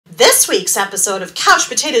This week's episode of Couch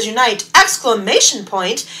Potatoes Unite!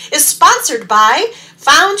 Is sponsored by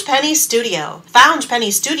Found Penny Studio. Found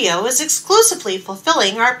Penny Studio is exclusively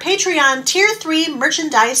fulfilling our Patreon Tier 3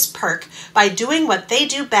 merchandise perk by doing what they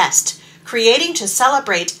do best, creating to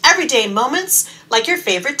celebrate everyday moments like your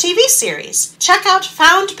favorite TV series. Check out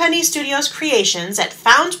Found Penny Studio's creations at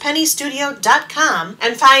foundpennystudio.com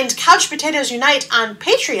and find Couch Potatoes Unite on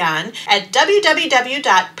Patreon at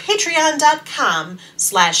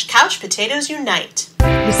www.patreon.com/couchpotatoesunite.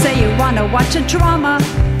 You say you want to watch a drama.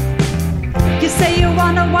 You say you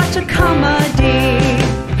want to watch a comedy.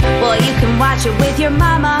 Well, you can watch it with your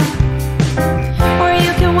mama, or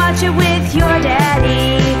you can watch it with your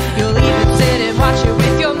daddy. You'll even sit and watch it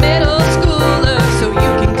with your middle schooler, so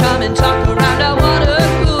you can come and talk around a water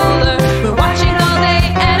cooler. We're watching all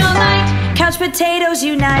day and all night. Couch Potatoes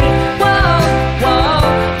Unite. Whoa,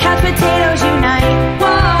 whoa. Couch Potatoes Unite.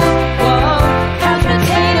 Whoa, whoa. Couch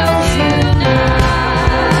Potatoes Unite.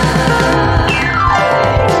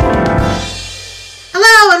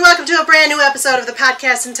 Hello and welcome to a brand new episode of the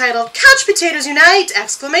podcast entitled Couch Potatoes Unite!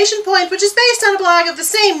 Which is based on a blog of the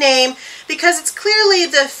same name because it's clearly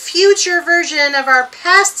the future version of our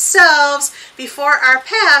past selves before our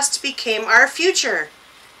past became our future.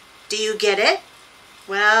 Do you get it?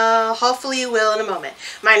 Well, hopefully you will in a moment.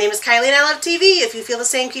 My name is Kylie and I love TV. If you feel the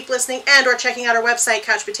same, keep listening and or checking out our website,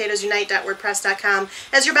 couchpotatoesunite.wordpress.com,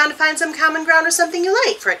 as you're bound to find some common ground or something you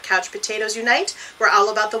like. For at Couch Potatoes Unite, we're all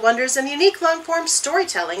about the wonders and unique long-form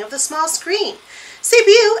storytelling of the small screen.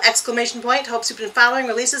 CPU! Hopes you've been following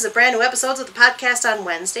releases of brand new episodes of the podcast on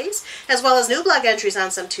Wednesdays, as well as new blog entries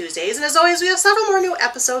on some Tuesdays, and as always, we have several more new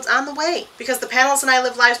episodes on the way. Because the panelists and I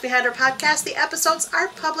live lives behind our podcast, the episodes are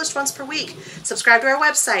published once per week. Subscribe to our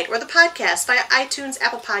website or the podcast via iTunes,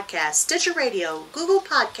 Apple Podcasts, Stitcher Radio, Google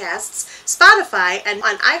Podcasts, Spotify, and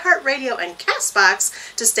on iHeartRadio and CastBox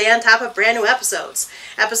to stay on top of brand new episodes.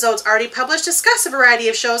 Episodes already published discuss a variety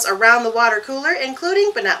of shows around the water cooler,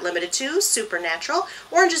 including, but not limited to, Supernatural,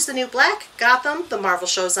 Orange is the New Black, Gotham, the Marvel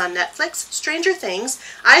shows on Netflix, Stranger Things,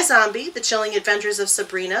 iZombie, The Chilling Adventures of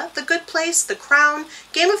Sabrina, The Good Place, The Crown,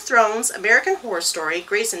 Game of Thrones, American Horror Story,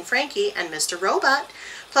 Grace and Frankie, and Mr. Robot.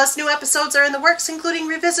 Plus, new episodes are in the works, including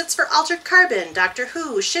revisits for Altered Carbon, Doctor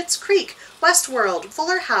Who, Schitt's Creek, Westworld,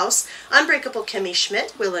 Fuller House, Unbreakable Kimmy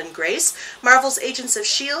Schmidt, Will and Grace, Marvel's Agents of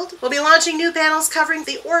S.H.I.E.L.D. We'll be launching new panels covering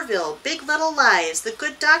The Orville, Big Little Lies, The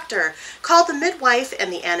Good Doctor, Called the Midwife,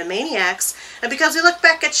 and The Animaniacs. And because we look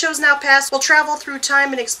back at shows now past, we'll travel through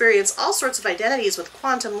time and experience all sorts of identities with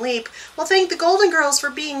Quantum Leap. We'll thank the Golden Girls for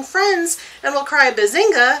being friends, and we'll cry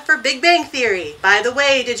bazinga for Big Bang Theory. By the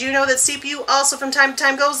way, did you know that CPU also from time to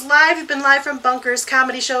time goes live? We've been live from bunkers,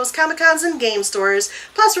 comedy shows, Comic-Cons, and game stores.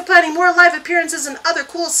 Plus, we're planning more live appearances and other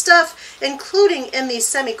cool stuff, including in these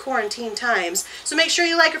semi-quarantine times. So make sure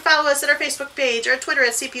you like or follow us at our Facebook page, our Twitter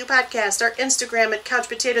at CPU Podcast, our Instagram at Couch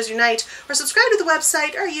Potatoes Unite, or subscribe to the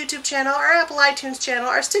website, our YouTube channel, our Apple iTunes channel,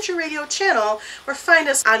 our Stitcher Radio channel, or find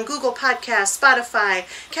us on Google Podcasts, Spotify,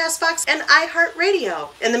 CastBox, and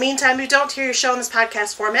iHeartRadio. In the meantime, if you don't hear your show in this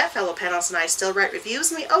podcast format, fellow panelists and I still write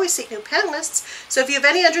reviews, and we always seek new panelists. So if you have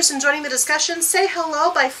any interest in joining the discussion, say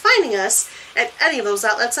hello by finding us at any of those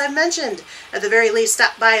outlets I've mentioned. At the very least,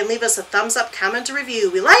 stop by and leave us a thumbs up, comment, or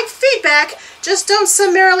review. We like feedback, just don't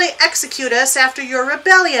summarily execute us after your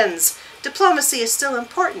rebellions. Diplomacy is still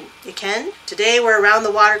important, you can? Today we're around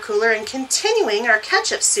the water cooler and continuing our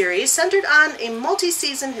catch-up series centered on a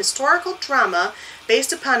multi-season historical drama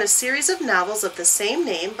based upon a series of novels of the same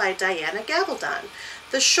name by Diana Gabaldon.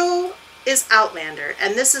 The show is Outlander,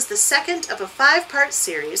 and this is the second of a 5-part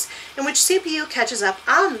series in which CPU catches up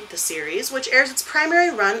on the series, which airs its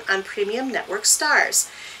primary run on Premium Network Stars.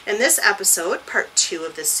 In this episode, part 2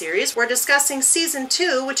 of this series, we're discussing Season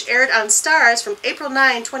 2, which aired on Stars from April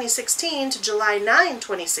 9, 2016 to July 9,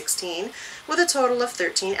 2016, with a total of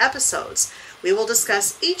 13 episodes. We will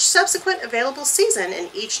discuss each subsequent available season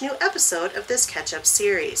in each new episode of this catch-up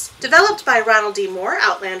series. Developed by Ronald D. Moore,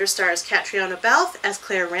 Outlander stars Catriona Balfe as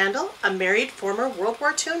Claire Randall, a married former World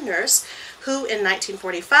War II nurse who, in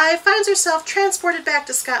 1945, finds herself transported back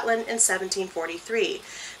to Scotland in 1743.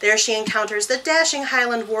 There she encounters the dashing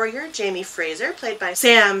Highland warrior Jamie Fraser, played by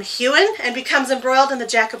Sam Heughan, and becomes embroiled in the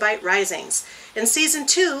Jacobite risings. In Season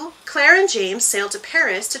 2, Claire and James sail to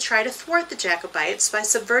Paris to try to thwart the Jacobites by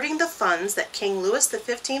subverting the funds that King Louis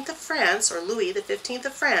XV of France, or Louis XV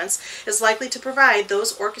of France, is likely to provide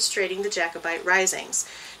those orchestrating the Jacobite risings.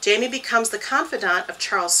 Jamie becomes the confidant of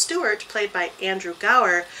Charles Stewart, played by Andrew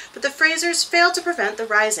Gower, but the Frasers fail to prevent the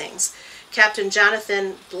risings. Captain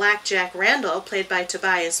Jonathan Blackjack Randall, played by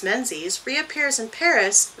Tobias Menzies, reappears in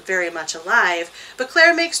Paris, very much alive, but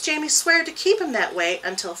Claire makes Jamie swear to keep him that way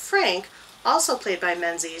until Frank, also played by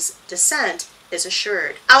Menzies, descent is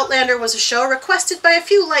assured. Outlander was a show requested by a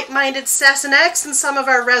few like-minded Sassenecks and some of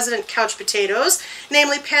our resident couch potatoes,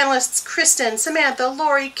 namely panelists Kristen, Samantha,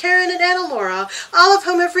 Lori, Karen, and Anna Laura, all of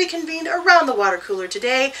whom have reconvened around the water cooler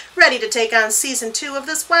today, ready to take on Season 2 of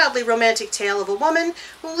this wildly romantic tale of a woman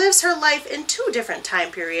who lives her life in 2 different time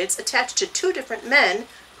periods attached to 2 different men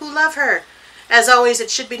who love her. As always, it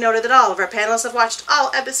should be noted that all of our panelists have watched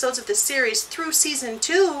all episodes of this series through Season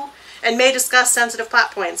 2, and may discuss sensitive plot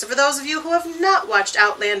points. So for those of you who have not watched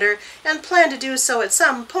Outlander and plan to do so at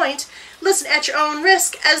some point, listen at your own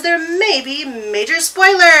risk, as there may be major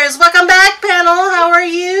spoilers. Welcome back, panel. How are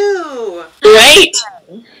you? Great.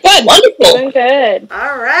 Good. Wonderful. Doing good.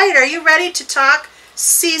 All right. Are you ready to talk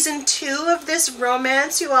Season 2 of this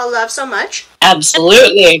romance you all love so much?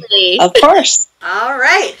 Absolutely. Of course. All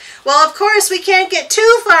right. Well, of course, we can't get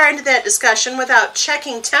too far into that discussion without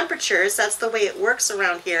checking temperatures. That's the way it works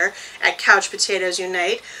around here at Couch Potatoes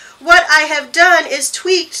Unite. What I have done is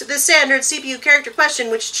tweaked the standard CPU character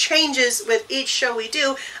question, which changes with each show we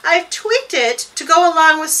do. I've tweaked it to go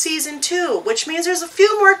along with Season 2, which means there's a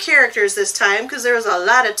few more characters this time, because there's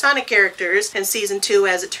a ton of characters in Season 2,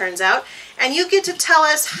 as it turns out. And you get to tell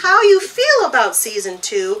us how you feel about Season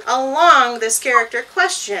 2 along this character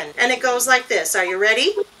question. And it goes like this. Are you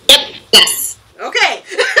ready? Yep. Yes. Okay.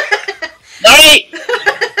 All right.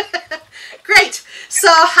 Great. So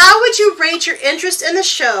how would you rate your interest in the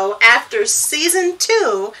show after Season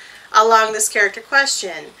 2 along this character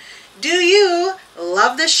question? Do you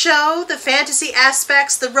love the show, the fantasy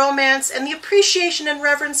aspects, the romance, and the appreciation and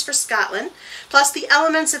reverence for Scotland, plus the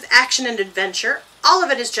elements of action and adventure? All of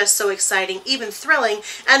it is just so exciting, even thrilling,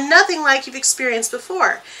 and nothing like you've experienced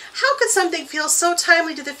before. How could something feel so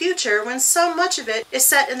timely to the future when so much of it is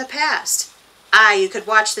set in the past? You could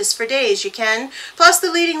watch this for days, you can. Plus,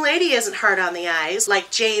 the leading lady isn't hard on the eyes,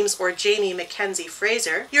 like James or Jamie Mackenzie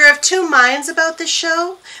Fraser. You're of 2 minds about this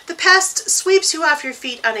show. The past sweeps you off your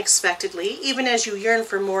feet unexpectedly, even as you yearn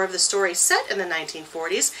for more of the story set in the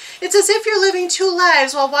 1940s. It's as if you're living 2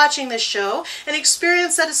 lives while watching this show, an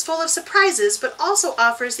experience that is full of surprises, but also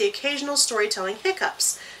offers the occasional storytelling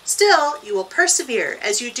hiccups. Still, you will persevere,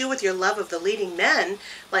 as you do with your love of the leading men,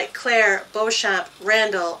 like Claire, Beauchamp,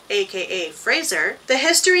 Randall, aka Fraser. The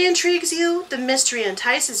history intrigues you, the mystery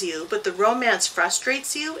entices you, but the romance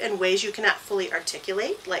frustrates you in ways you cannot fully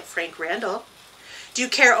articulate, like Frank Randall. Do you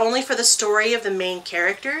care only for the story of the main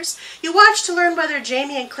characters? You watch to learn whether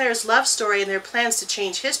Jamie and Claire's love story and their plans to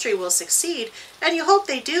change history will succeed, and you hope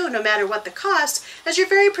they do, no matter what the cost, as you're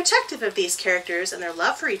very protective of these characters and their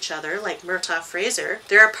love for each other, like Murtaugh Fraser.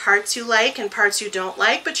 There are parts you like and parts you don't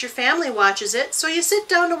like, but your family watches it, so you sit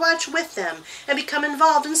down to watch with them and become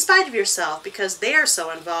involved in spite of yourself, because they are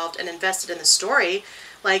so involved and invested in the story,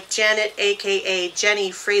 like Janet, aka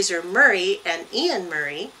Jenny Fraser Murray, and Ian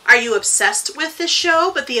Murray. Are you obsessed with this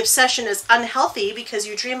show, but the obsession is unhealthy because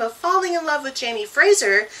you dream of falling in love with Jamie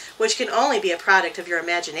Fraser, which can only be a product of your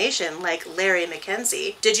imagination, like Larry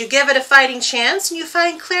Mackenzie? Did you give it a fighting chance and you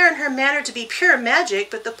find Claire and her manner to be pure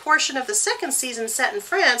magic, but the portion of the 2nd season set in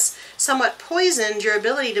France somewhat poisoned your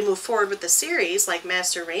ability to move forward with the series, like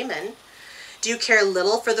Master Raymond? Do you care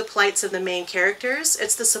little for the plights of the main characters?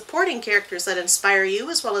 It's the supporting characters that inspire you,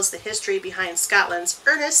 as well as the history behind Scotland's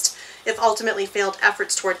earnest, if ultimately failed,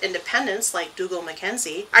 efforts toward independence, like Dougal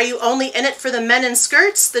Mackenzie. Are you only in it for the men in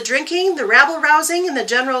skirts, the drinking, the rabble-rousing, and the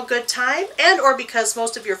general good time? And or because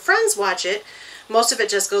most of your friends watch it, most of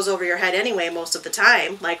it just goes over your head anyway most of the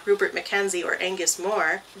time, like Rupert Mackenzie or Angus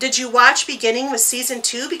Moore. Did you watch beginning with Season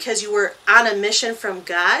 2 because you were on a mission from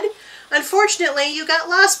God? Unfortunately, you got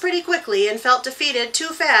lost pretty quickly and felt defeated too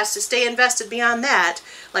fast to stay invested beyond that,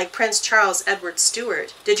 like Prince Charles Edward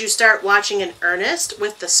Stuart. Did you start watching in earnest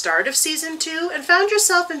with the start of Season 2 and found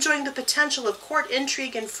yourself enjoying the potential of court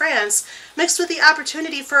intrigue in France mixed with the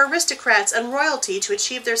opportunity for aristocrats and royalty to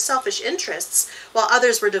achieve their selfish interests while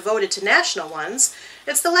others were devoted to national ones?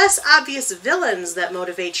 It's the less obvious villains that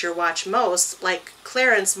motivate your watch most, like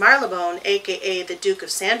Clarence Marylebone, aka the Duke of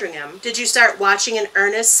Sandringham. Did you start watching in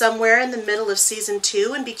earnest somewhere in the middle of Season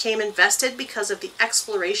 2 and became invested because of the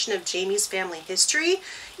exploration of Jamie's family history,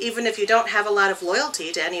 even if you don't have a lot of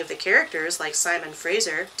loyalty to any of the characters, like Simon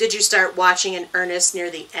Fraser? Did you start watching in earnest near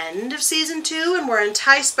the end of Season 2 and were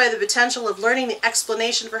enticed by the potential of learning the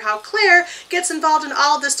explanation for how Claire gets involved in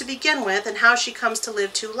all of this to begin with and how she comes to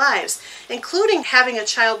live 2 lives, including having a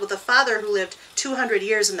child with a father who lived 200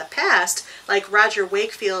 years in the past, like Roger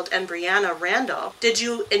Wakefield and Brianna Randall. Did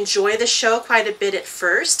you enjoy the show quite a bit at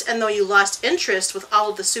first, and though you lost interest with all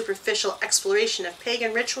of the superficial exploration of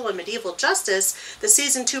pagan ritual and medieval justice, the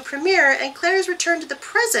season 2 premiere and Claire's return to the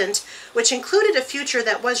present, which included a future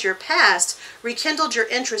that was your past, rekindled your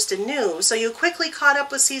interest anew, so you quickly caught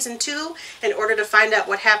up with season 2 in order to find out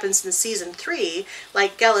what happens in season 3,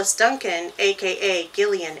 like Gellis Duncan, aka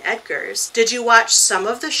Gillian Edgars. Did you watch some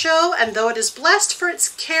of the show, and though it is blessed for its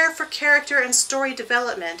care for character and story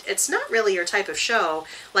development, it's not really your type of show,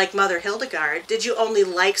 like Mother Hildegard. Did you only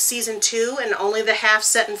like season 2 and only the half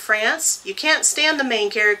set in France? You can't stand the main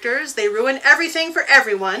characters, they ruin everything for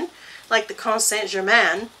everyone. Like the Comte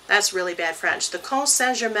Saint-Germain. That's really bad French. The Comte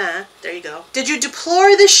Saint-Germain. There you go. Did you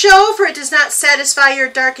deplore the show for it does not satisfy your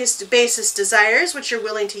darkest, basest desires, which you're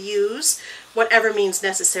willing to use whatever means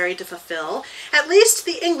necessary to fulfill? At least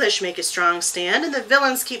the English make a strong stand, and the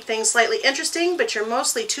villains keep things slightly interesting, but you're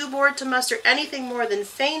mostly too bored to muster anything more than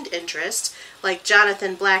feigned interest, like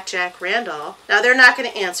Jonathan Blackjack Randall. Now, they're not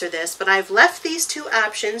going to answer this, but I've left these two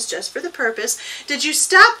options just for the purpose. Did you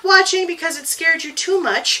stop watching because it scared you too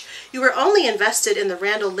much? You were only invested in the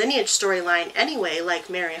Randall lineage storyline anyway, like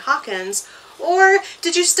Mary Hawkins. Or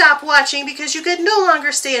did you stop watching because you could no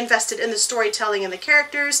longer stay invested in the storytelling and the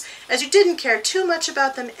characters, as you didn't care too much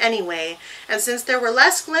about them anyway, and since there were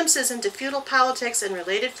less glimpses into feudal politics and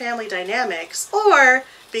related family dynamics? Or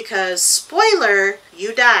because, spoiler,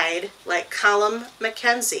 you died, like Colum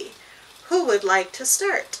Mackenzie? Who would like to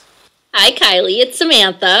start? Hi, Kylie. It's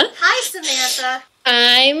Samantha. Hi, Samantha.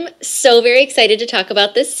 I'm so very excited to talk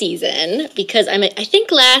about this season because I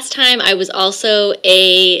think last time I was also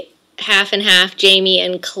a half and half Jamie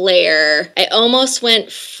and Claire. I almost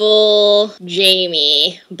went full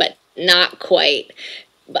Jamie, but not quite.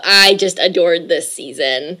 But I just adored this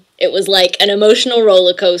season. It was like an emotional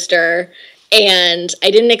roller coaster, and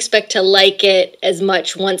I didn't expect to like it as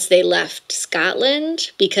much once they left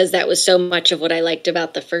Scotland because that was so much of what I liked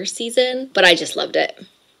about the first season, but I just loved it.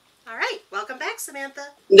 All right, welcome back, Samantha.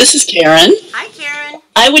 This is Karen. Hi, Karen.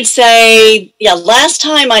 I would say, last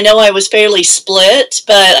time I know I was fairly split,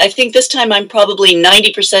 but I think this time I'm probably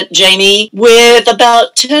 90% Jamie with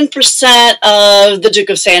about 10% of the Duke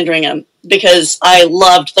of Sandringham because I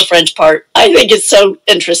loved the French part. I think it's so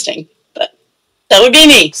interesting. That would be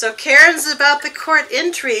me. So Karen's about the court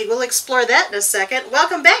intrigue. We'll explore that in a second.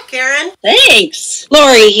 Welcome back, Karen. Thanks.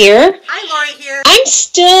 Lori here. Hi, Lori here. I'm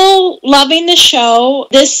still loving the show.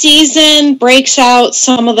 This season breaks out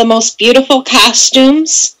some of the most beautiful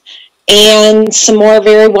costumes and some more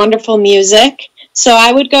very wonderful music. So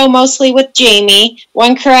I would go mostly with Jamie.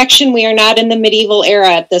 One correction, we are not in the medieval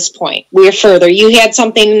era at this point. We are further. You had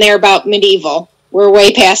something in there about medieval. We're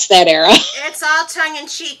way past that era. It's all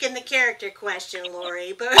tongue-in-cheek in the character question,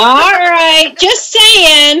 Lori. But all right, just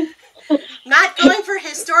saying. Not going for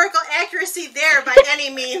historical accuracy there by any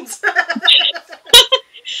means.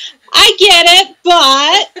 I get it,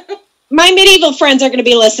 but my medieval friends are going to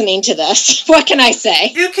be listening to this. What can I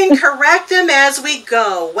say? You can correct them as we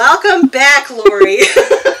go. Welcome back, Lori.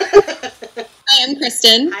 Hi, I'm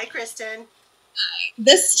Kristen. Hi, Kristen.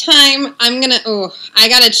 This time, I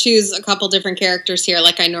gotta choose a couple different characters here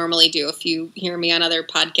like I normally do if you hear me on other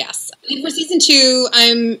podcasts. For season 2,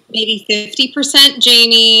 I'm maybe 50%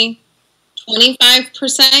 Jamie,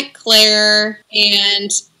 25% Claire,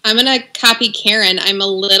 and I'm gonna copy Karen. I'm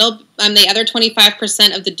the other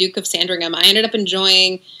 25% of the Duke of Sandringham. I ended up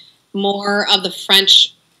enjoying more of the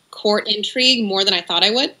French court intrigue more than I thought I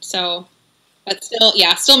would, so, but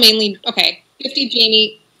still mainly, 50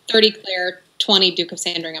 Jamie, 30 Claire, 20 Duke of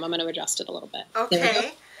Sandringham. I'm going to adjust it a little bit.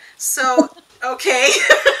 Okay. So, okay.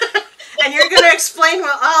 And you're going to explain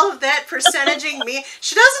what all of that percentaging means.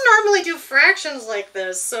 She doesn't normally do fractions like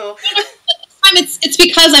this, so. It's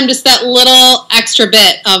because I'm just that little extra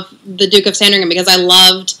bit of the Duke of Sandringham because I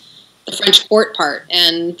loved the French court part,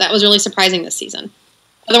 and that was really surprising this season.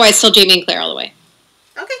 Otherwise, still Jamie and Claire all the way.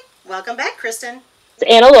 Okay. Welcome back, Kristen. It's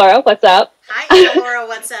Anna Laura. What's up? Hi, Anna Laura.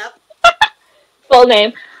 What's up? Full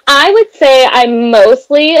name. I would say I'm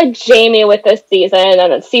mostly a Jamie with this season,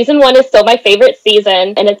 and season 1 is still my favorite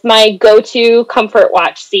season, and it's my go-to comfort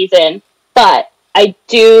watch season, but I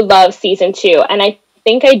do love season 2, and I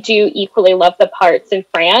think I do equally love the parts in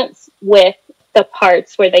France with the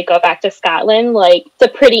parts where they go back to Scotland. Like, it's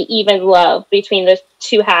a pretty even love between the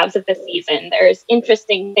two halves of the season. There's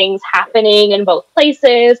interesting things happening in both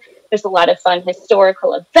places. There's a lot of fun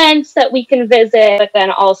historical events that we can visit, but then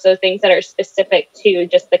also things that are specific to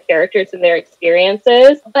just the characters and their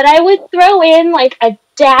experiences. But I would throw in like a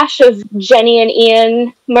dash of Jenny and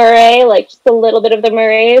Ian Murray, like just a little bit of the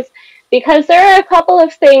Murrays. because there are a couple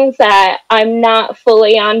of things that I'm not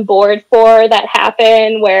fully on board for that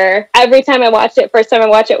happen, where every time I watch it, first time I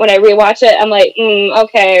watch it, when I rewatch it, I'm like,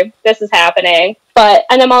 okay, this is happening.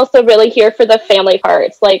 And I'm also really here for the family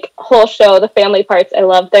parts, like whole show, the family parts. I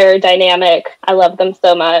love their dynamic. I love them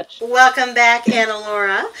so much. Welcome back, Anna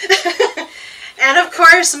Laura. And of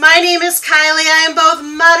course, my name is Kylie. I am both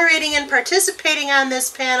moderating and participating on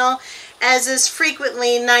this panel, as is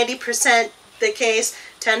frequently 90% the case,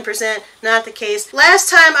 10% not the case. Last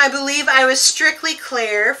time, I believe I was strictly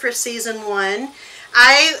Claire for season 1.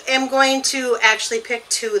 I am going to actually pick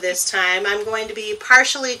 2 this time. I'm going to be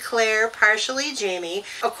partially Claire, partially Jamie.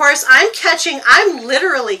 Of course, I'm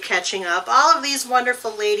literally catching up. All of these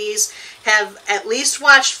wonderful ladies have at least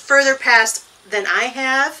watched further past than I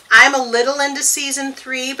have. I'm a little into season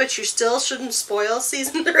 3, but you still shouldn't spoil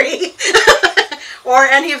season 3 or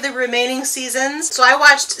any of the remaining seasons. So I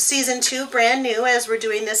watched season 2 brand new as we're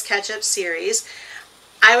doing this catch-up series.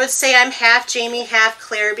 I would say I'm half Jamie, half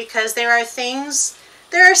Claire, because there are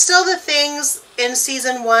still the things in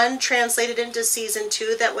season 1 translated into season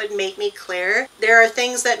 2 that would make me Claire. There are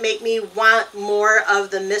things that make me want more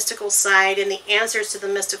of the mystical side and the answers to the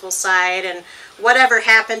mystical side and whatever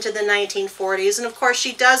happened to the 1940s. And of course,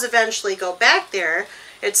 she does eventually go back there.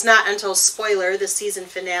 It's not until, spoiler, the season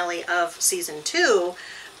finale of season 2.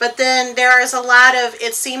 But then there is a lot of,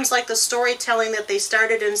 it seems like the storytelling that they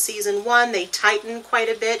started in season 1, they tightened quite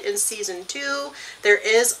a bit in season 2. There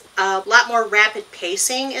is a lot more rapid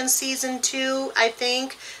pacing in season 2, I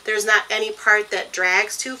think. There's not any part that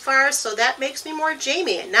drags too far, so that makes me more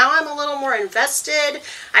Jamie. Now I'm a little more invested.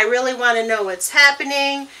 I really want to know what's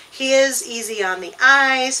happening. He is easy on the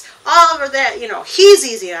eyes. All over that, he's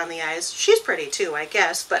easy on the eyes. She's pretty too, I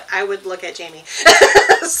guess, but I would look at Jamie.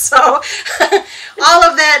 So, all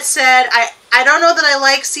of that said, I don't know that I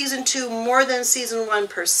like season 2 more than season 1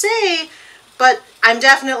 per se, but I'm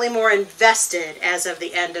definitely more invested as of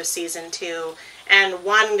the end of season 2 and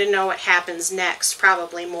wanting to know what happens next,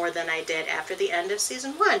 probably more than I did after the end of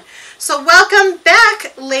season 1. So welcome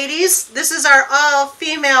back, ladies. This is our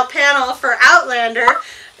all-female panel for Outlander.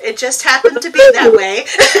 It just happened to be that way.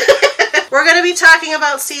 We're going to be talking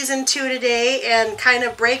about season 2 today and kind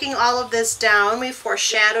of breaking all of this down. We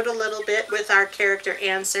foreshadowed a little bit with our character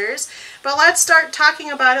answers. But let's start talking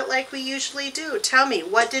about it like we usually do. Tell me,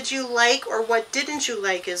 what did you like or what didn't you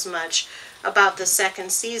like as much about the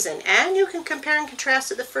second season? And you can compare and contrast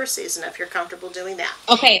to the first season if you're comfortable doing that.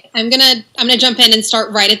 Okay, I'm gonna jump in and start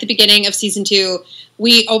right at the beginning of season 2.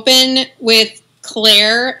 We open with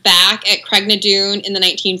Claire back at Craignadoon in the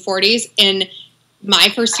 1940s, and my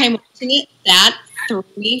first time watching it, that threw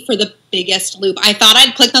me for the biggest loop. I thought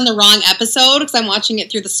I'd clicked on the wrong episode because I'm watching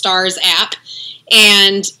it through the Stars app,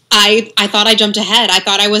 and I thought I jumped ahead. I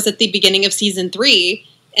thought I was at the beginning of season 3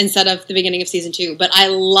 instead of the beginning of season 2, but I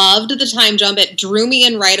loved the time jump. It drew me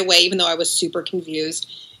in right away, even though I was super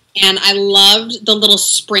confused, and I loved the little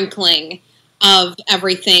sprinkling of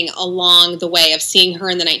everything along the way of seeing her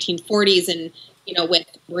in the 1940s and with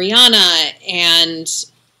Brianna and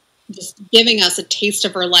just giving us a taste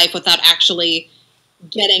of her life without actually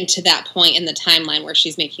getting to that point in the timeline where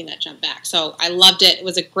she's making that jump back. So I loved it. It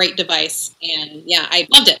was a great device. And yeah, I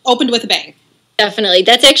loved it. Opened with a bang. Definitely.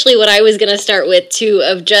 That's actually what I was going to start with, too,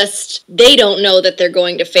 of just, they don't know that they're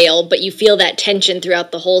going to fail, but you feel that tension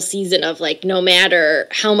throughout the whole season of, like, no matter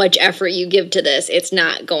how much effort you give to this, it's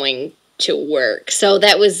not going to work. So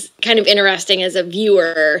that was kind of interesting as a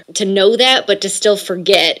viewer to know that, but to still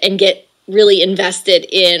forget and get really invested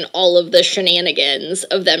in all of the shenanigans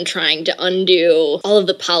of them trying to undo all of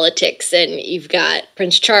the politics. And you've got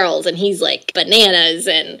Prince Charles, and he's like bananas,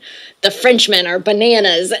 and the Frenchmen are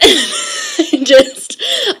bananas.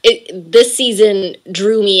 This season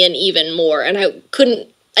drew me in even more, and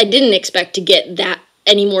I didn't expect to get that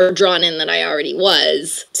any more drawn in than I already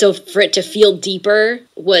was. So for it to feel deeper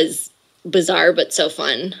was bizarre, but so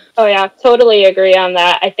fun. Oh yeah, totally agree on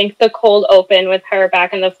that. I think the cold open with her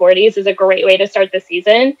back in the 40s is a great way to start the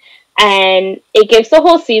season. And it gives the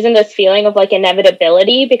whole season this feeling of like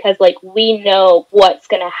inevitability, because like we know what's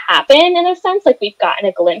going to happen in a sense. Like we've gotten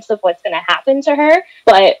a glimpse of what's going to happen to her,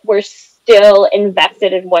 but we're still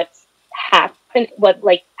invested in what's happened,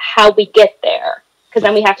 how we get there. Because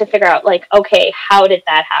then we have to figure out, like, okay, how did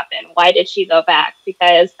that happen? Why did she go back?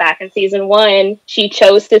 Because back in season 1, she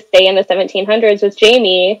chose to stay in the 1700s with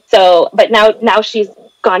Jamie. So, but now she's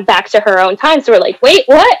gone back to her own time. So we're like, wait,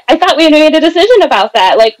 what? I thought we had made a decision about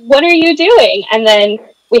that. Like, what are you doing? And then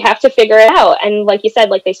we have to figure it out. And like you said,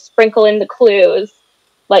 like they sprinkle in the clues,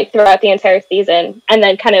 like throughout the entire season. And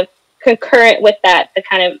then kind of concurrent with that, the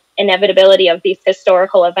kind of inevitability of these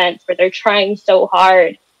historical events where they're trying so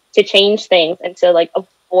hard to change things and to like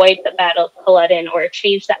avoid the Battle of Culloden or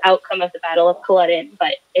change the outcome of the Battle of Culloden,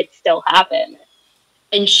 but it still happened.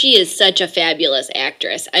 And she is such a fabulous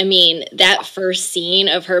actress. I mean, that first scene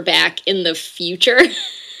of her back in the future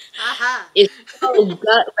is so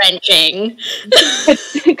gut-wrenching.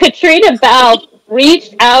 Katrina Bell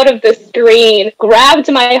reached out of the screen,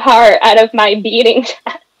 grabbed my heart out of my beating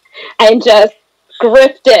chest, and just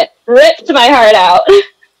ripped my heart out.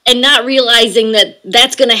 And not realizing that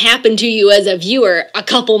that's going to happen to you as a viewer a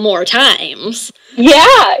couple more times.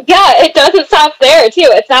 Yeah, it doesn't stop there, too.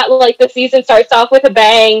 It's not like the season starts off with a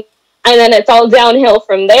bang, and then it's all downhill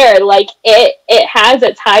from there. Like, it has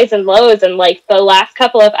its highs and lows, and, like, the last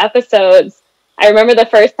couple of episodes, I remember the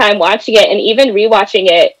first time watching it, and even rewatching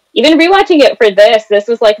it for this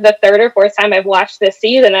was, like, the third or fourth time I've watched this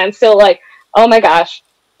season, and I'm still like, oh my gosh.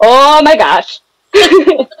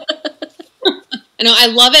 I know, I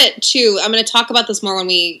love it, too. I'm going to talk about this more when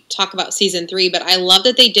we talk about Season 3, but I love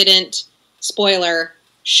that they didn't, spoiler,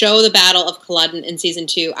 show the Battle of Culloden in Season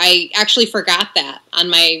 2. I actually forgot that on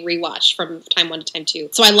my rewatch from Time 1 to Time 2.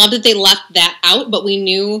 So I love that they left that out, but we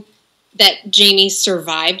knew that Jamie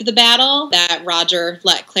survived the battle, that Roger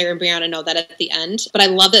let Claire and Brianna know that at the end. But I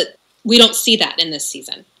love that we don't see that in this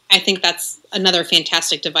season. I think that's another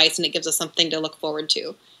fantastic device, and it gives us something to look forward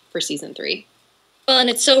to for Season 3. Well,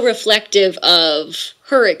 and it's so reflective of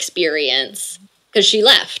her experience, because she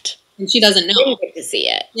left. And she doesn't know. Didn't get to see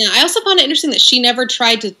it. Yeah, I also found it interesting that she never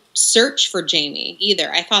tried to search for Jamie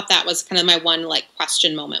either. I thought that was kind of my one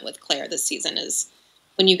question moment with Claire this season is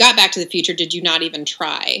when you got Back to the Future, did you not even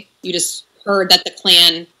try? You just heard that the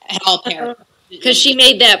clan had all perished. Because she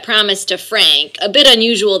made that promise to Frank. A bit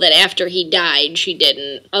unusual that after he died, she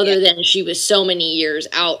didn't. Other than she was so many years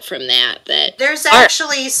out from that. There's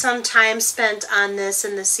actually some time spent on this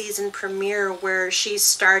in the season premiere where she's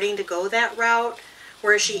starting to go that route,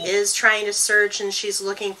 where she is trying to search and she's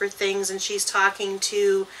looking for things and she's talking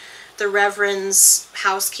to the Reverend's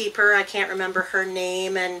housekeeper, I can't remember her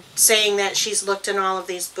name, and saying that she's looked in all of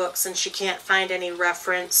these books and she can't find any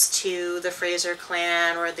reference to the Fraser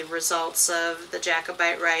clan or the results of the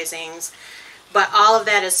Jacobite risings. But all of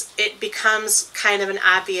that it becomes kind of an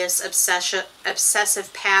obvious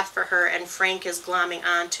obsessive path for her, and Frank is glomming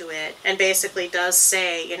onto it and basically does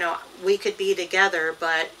say, we could be together,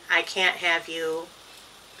 but I can't have you,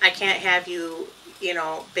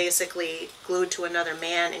 basically glued to another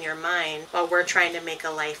man in your mind while we're trying to make a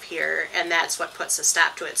life here. And that's what puts a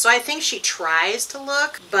stop to it. So I think she tries to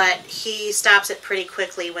look, but he stops it pretty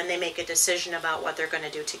quickly when they make a decision about what they're going to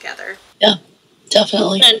do together. Yeah,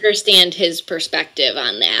 definitely. I understand his perspective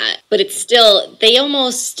on that, but it's still, they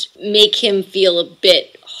almost make him feel a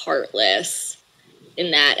bit heartless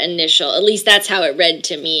in that initial, at least that's how it read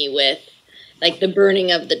to me with the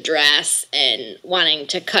burning of the dress and wanting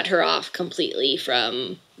to cut her off completely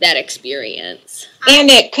from that experience.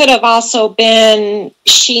 And it could have also been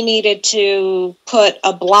she needed to put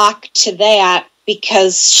a block to that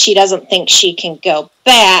because she doesn't think she can go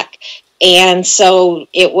back. And so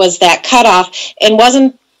it was that cutoff. And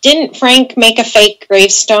didn't Frank make a fake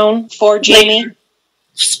gravestone for Jamie?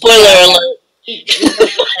 Spoiler alert.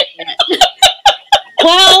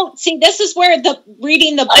 Well, see, this is where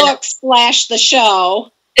reading the book / the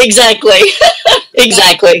show. Exactly.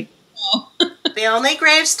 Exactly. The only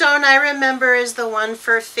gravestone I remember is the one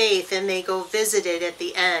for Faith, and they go visit it at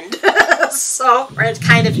the end. So, or it's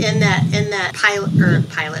kind of in that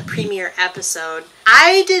pilot premiere episode.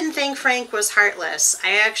 I didn't think Frank was heartless.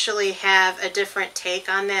 I actually have a different take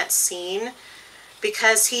on that scene,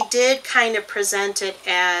 because he did kind of present it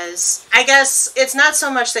as, I guess it's not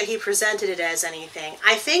so much that he presented it as anything.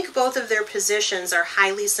 I think both of their positions are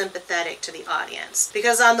highly sympathetic to the audience.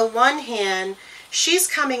 Because on the one hand, she's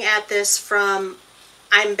coming at this from,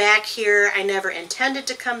 I'm back here, I never intended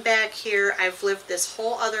to come back here, I've lived this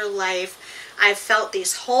whole other life, I've felt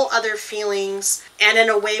these whole other feelings, and in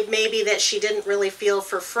a way maybe that she didn't really feel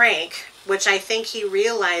for Frank, which I think he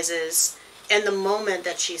realizes in the moment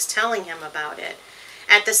that she's telling him about it.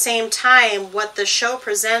 At the same time, what the show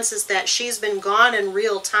presents is that she's been gone in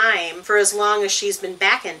real time for as long as she's been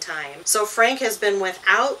back in time. So Frank has been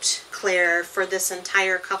without Claire for this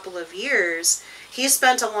entire couple of years. He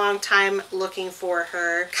spent a long time looking for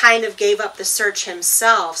her, kind of gave up the search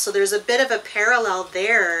himself. So there's a bit of a parallel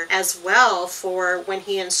there as well for when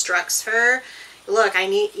he instructs her. Look, I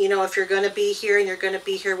need, if you're going to be here and you're going to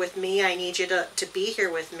be here with me, I need you to be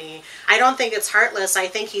here with me. I don't think it's heartless. I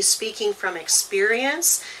think he's speaking from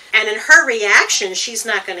experience. And in her reaction, she's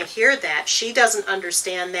not going to hear that. She doesn't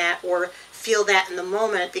understand that or feel that in the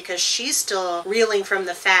moment because she's still reeling from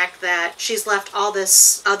the fact that she's left all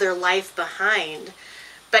this other life behind.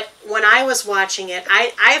 But when I was watching it,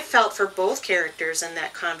 I felt for both characters in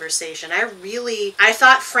that conversation. I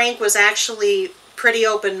thought Frank was actually pretty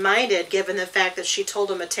open-minded, given the fact that she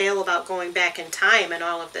told him a tale about going back in time and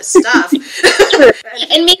all of this stuff.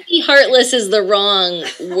 And maybe heartless is the wrong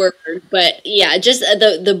word, but yeah, just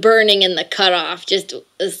the burning and the cutoff just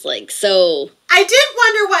is like so... I did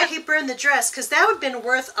wonder why he burned the dress, because that would have been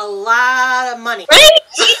worth a lot of money. Right?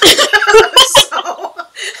 So,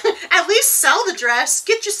 at least sell the dress,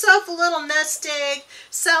 get yourself a little nest egg,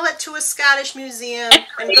 sell it to a Scottish museum,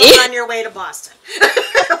 and go on your way to Boston.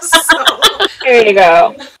 So, There you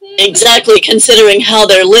go. Exactly, considering how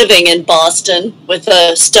they're living in Boston with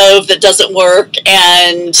a stove that doesn't work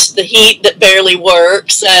and the heat that barely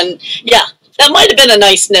works. And yeah, that might have been a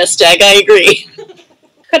nice nest egg, I agree.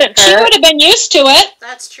 Couldn't She hurt. would have been used to it.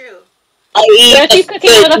 that's true. Yeah, she's cooking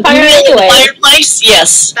over the fire anyway. Fireplace,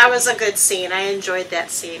 yes. That was a good scene. I enjoyed that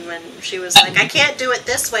scene when she was like, I can't do it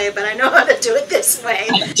this way, but I know how to do it this way.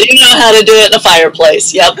 Do you know how to do it in a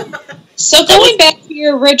fireplace? Yep. So going back to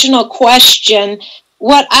your original question,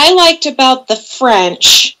 what I liked about the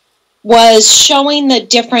French was showing the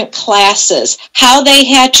different classes, how they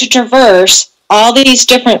had to traverse all these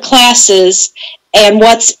different classes and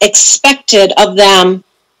what's expected of them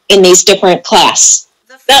in these different classes.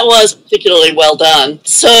 That was particularly well done.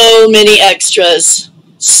 So many extras.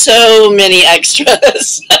 So many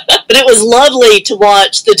extras. But it was lovely to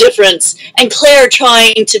watch the difference. And Claire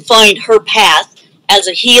trying to find her path as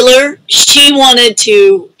a healer. She wanted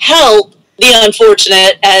to help the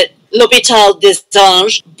unfortunate at L'Hôpital des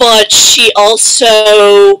Anges, but she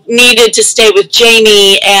also needed to stay with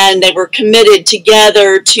Jamie, and they were committed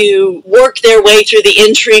together to work their way through the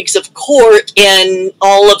intrigues of court in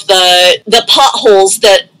all of the potholes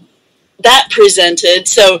that presented.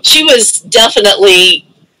 So she was definitely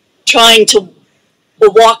trying to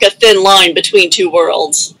walk a thin line between two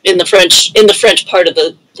worlds in the French part of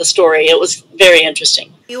the story. It was very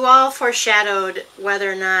interesting. You all foreshadowed whether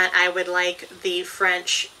or not I would like the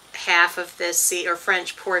French half of this or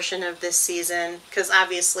French portion of this season, because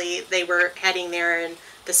obviously they were heading there in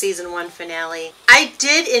the season 1 finale. I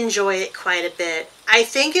did enjoy it quite a bit. I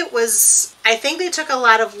think they took a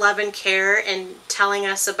lot of love and care in telling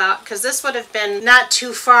us about, because this would have been not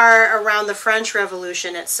too far around the French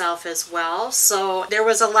Revolution itself as well. So there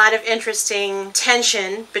was a lot of interesting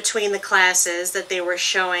tension between the classes that they were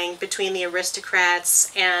showing, between the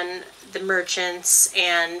aristocrats and the merchants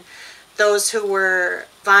and those who were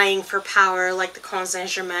vying for power, like the Comte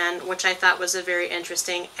Saint-Germain, which I thought was a very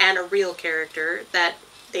interesting and a real character that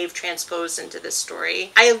they've transposed into this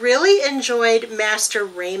story. I really enjoyed Master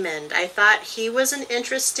Raymond. I thought he was an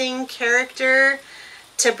interesting character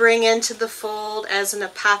to bring into the fold as an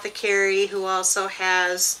apothecary who also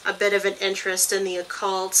has a bit of an interest in the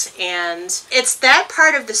occult, and it's that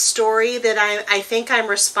part of the story that I think I'm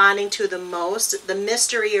responding to the most, the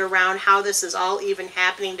mystery around how this is all even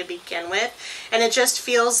happening to begin with, and it just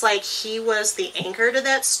feels like he was the anchor to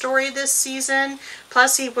that story this season.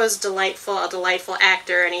 Plus he was a delightful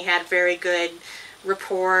actor, and he had very good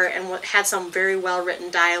rapport and had some very well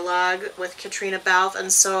written dialogue with Katrina Balfe,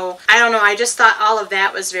 and so I don't know, I just thought all of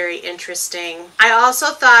that was very interesting. I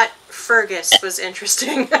also thought Fergus was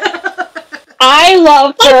interesting. I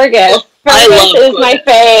love Fergus. Fergus is my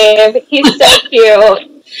fave. He's so cute.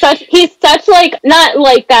 He's such like, not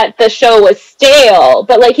like that the show was stale,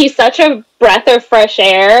 but like he's such a breath of fresh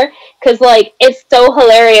air, because like it's so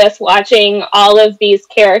hilarious watching all of these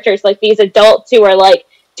characters, like these adults who are like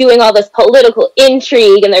doing all this political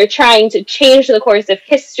intrigue and they're trying to change the course of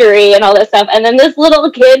history and all this stuff, and then this little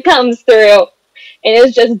kid comes through and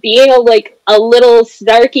is just being a little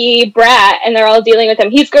snarky brat, and they're all dealing with him.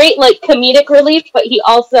 He's great like comedic relief, but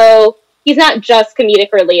he's not just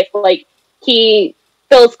comedic relief. Like he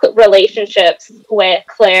builds relationships with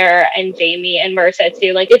Claire and Jamie and Myrta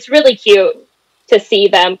too. Like it's really cute to see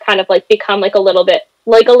them kind of like become like a little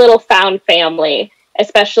found family,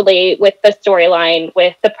 especially with the storyline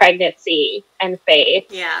with the pregnancy and Faith.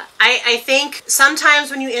 Yeah, I think sometimes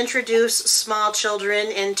when you introduce small children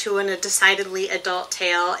into a decidedly adult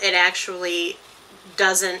tale, it actually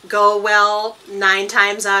doesn't go well 9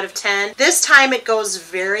 times out of 10. This time it goes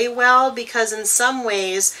very well, because in some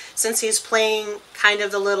ways, since he's playing kind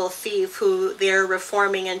of the little thief who they're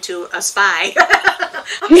reforming into a spy.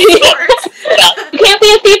 You can't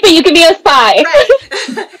be a thief, but you can be a spy. Right.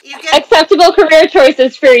 Acceptable career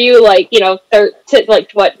choices for you, 12,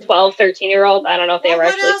 13-year-old. I don't know if they ever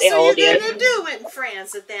actually say how old he is. What else are you going to do in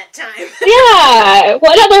France at that time? Yeah.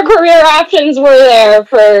 What other career options were there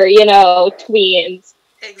for, tweens?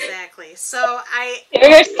 Exactly. So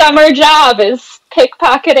your summer job is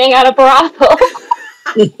pickpocketing at a brothel.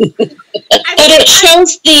 But it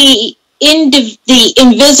shows the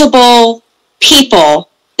invisible people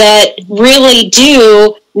that really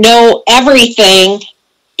do know everything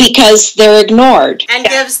because they're ignored. And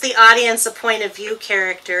gives the audience a point of view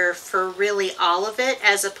character for really all of it,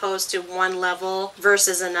 as opposed to one level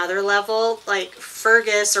versus another level. Like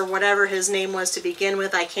Fergus, or whatever his name was to begin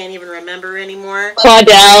with, I can't even remember anymore.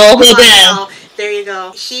 Claudel. There you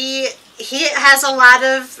go. He has a lot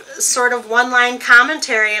of sort of one-line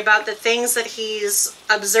commentary about the things that he's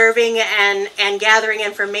observing and gathering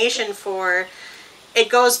information for. It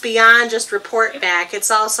goes beyond just report back. It's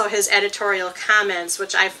also his editorial comments,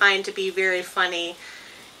 which I find to be very funny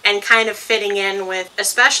and kind of fitting in with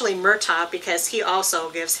especially Murtaugh, because he also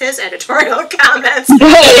gives his editorial comments.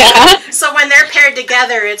 Yeah. So when they're paired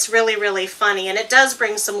together, it's really, really funny, and it does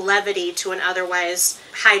bring some levity to an otherwise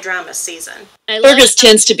high drama season. Fergus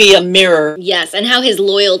tends to be a mirror. Yes, and how his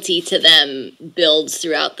loyalty to them builds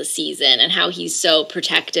throughout the season, and how he's so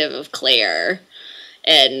protective of Claire.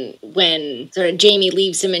 And when sort of Jamie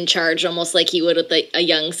leaves him in charge, almost like he would with a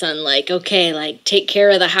young son, like, okay, like, take care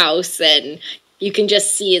of the house, and you can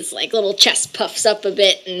just see his, like, little chest puffs up a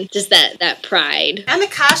bit, and just that pride. And the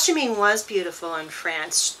costuming was beautiful in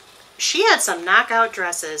France. She had some knockout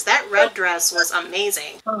dresses. That red dress was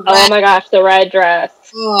amazing. Oh my gosh, the red dress.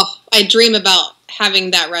 Oh, I dream about having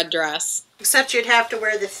that red dress. Except you'd have to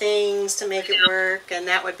wear the things to make it work, and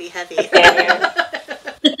that would be heavy.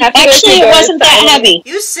 Actually, it wasn't that heavy.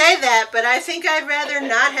 You say that, but I think I'd rather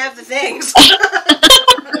not have the things.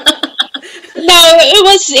 No,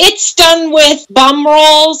 it's done with bum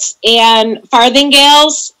rolls and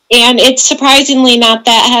farthingales, and it's surprisingly not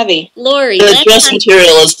that heavy. Lori, the dress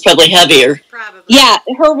material is probably heavier. Probably. Yeah,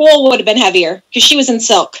 her wool would have been heavier, because she was in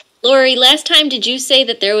silk. Lori, last time did you say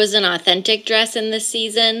that there was an authentic dress in this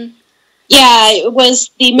season? Yeah, it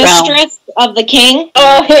was the mistress of the king.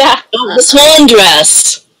 Oh, yeah. Oh, the swan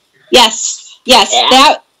dress. Yes, yeah.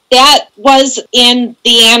 that was in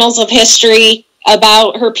the annals of history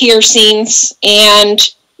about her piercings and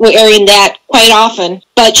wearing that quite often.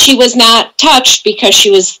 But she was not touched because she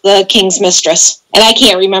was the king's mistress. And I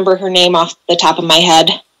can't remember her name off the top of my head.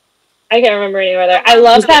 I can't remember any other. I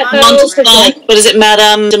love that though. What is it,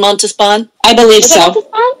 Madame de Montespan? I believe so.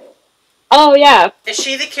 Oh, yeah. Is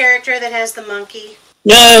she the character that has the monkey?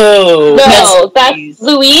 No, that's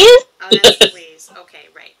Louise. Oh, that's Louise. Okay,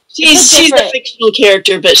 right. She's a fictional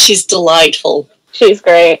character, but she's delightful. She's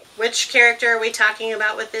great. Which character are we talking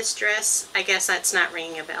about with this dress? I guess that's not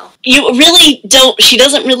ringing a bell. You really don't. She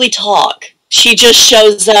doesn't really talk. She just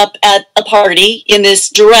shows up at a party in this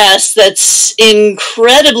dress that's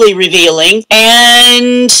incredibly revealing,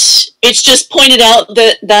 and it's just pointed out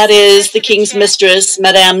that is the king's mistress,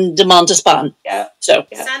 Madame de Montespan. Yeah. So,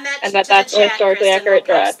 yeah. Send that and to that's the a chat, historically Krista, accurate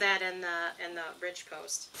we'll dress. post that in the Bridge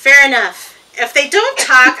post. Fair enough. If they don't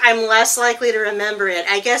talk, I'm less likely to remember it.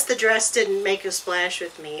 I guess the dress didn't make a splash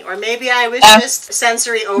with me. Or maybe I was just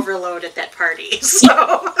sensory overload at that party. So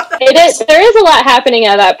There is a lot happening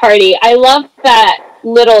at that party. I love that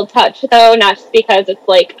little touch, though, not just because it's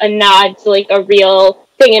like a nod to like a real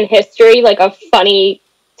thing in history, like a funny,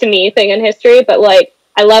 to me, thing in history, but like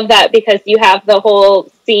I love that because you have the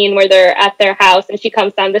whole scene where they're at their house and she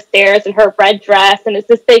comes down the stairs in her red dress and it's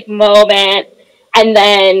this big moment. And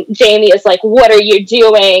then Jamie is like, what are you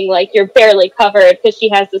doing? Like, you're barely covered, because she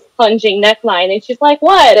has this plunging neckline. And she's like,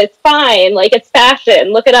 what? It's fine. Like, it's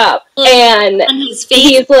fashion. Look it up. Well, and on his face,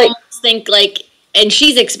 he's like, think like, and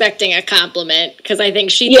she's expecting a compliment, because I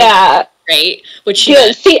think she yeah, great, which she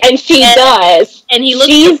does. And he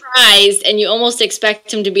looks surprised, and you almost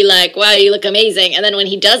expect him to be like, wow, you look amazing. And then when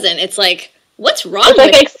he doesn't, it's like, what's wrong with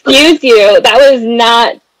like, excuse you, that was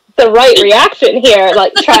not the right reaction here,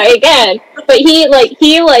 like, try again. But he is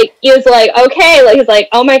like, okay, like, he's like,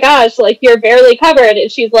 oh my gosh, like, you're barely covered.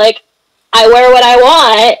 And she's like, I wear what I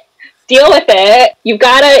want, deal with it. You've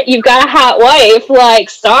got a hot wife, like,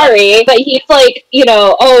 sorry. But he's like, you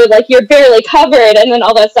know, oh, like, you're barely covered, and then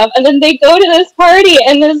all that stuff. And then they go to this party,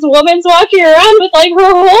 and this woman's walking around with, like,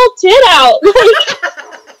 her whole tit out. Like,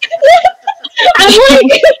 I'm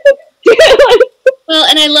like, well,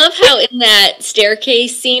 and I love how in that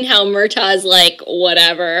staircase scene, how Murtaugh's like,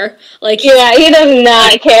 whatever. Like, yeah, he does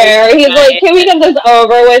not care. He's like, can we get this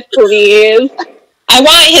over with, please? I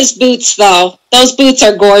want his boots, though. Those boots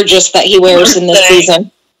are gorgeous that he wears in this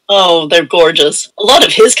season. Oh, they're gorgeous. A lot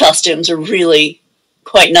of his costumes are really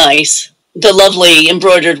quite nice. The lovely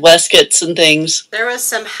embroidered waistcoats and things. there was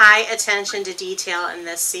some high attention to detail in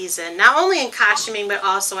this season, not only in costuming, but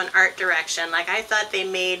also in art direction. Like, I thought they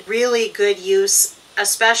made really good use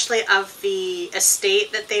especially of the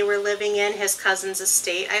estate that they were living in, his cousin's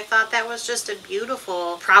estate. I thought that was just a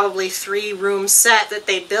beautiful, probably 3-room set that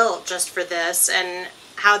they built just for this, and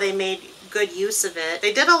how they made good use of it.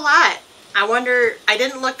 They did a lot. I wonder, I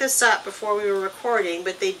didn't look this up before we were recording,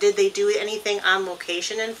 but did they do anything on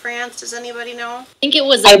location in France? Does anybody know? I think it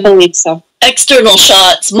was... I believe so. External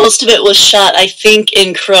shots. Most of it was shot, I think,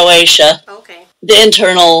 in Croatia. Okay.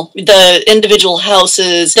 The individual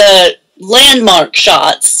houses, the landmark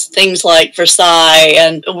shots, things like Versailles,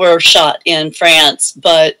 and were shot in France,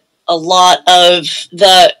 but a lot of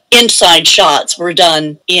the inside shots were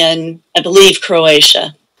done in, I believe,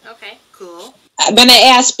 Croatia. Okay, cool. I'm going to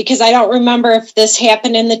ask because I don't remember if this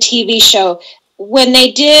happened in the TV show. When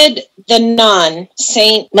they did the nun,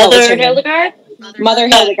 Mother Hildegard? Mother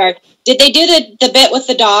Hildegard, did they do the bit with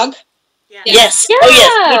the dog? Yeah. Yes. Yeah. Oh,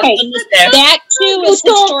 yes. Okay. There. That too is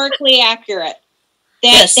historically accurate.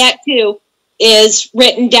 That too is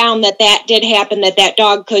written down that did happen, that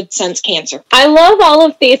dog could sense cancer. I love all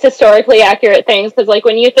of these historically accurate things because, like,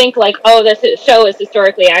 when you think, like, oh, this show is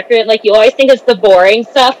historically accurate, like, you always think it's the boring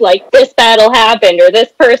stuff, like, this battle happened or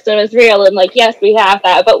this person was real, and, like, yes, we have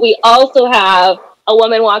that, but we also have a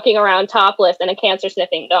woman walking around topless and a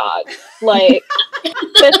cancer-sniffing dog. Like,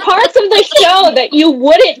 there's parts of the show that you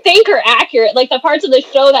wouldn't think are accurate, like, the parts of the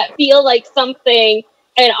show that feel like something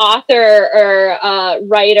an author or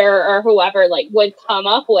writer or whoever like would come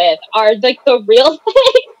up with are like the real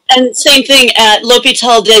thing. And same thing at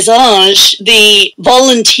L'Hôpital des Anges, the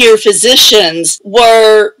volunteer physicians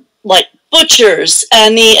were like butchers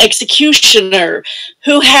and the executioner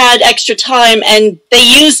who had extra time, and they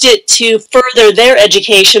used it to further their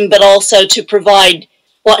education, but also to provide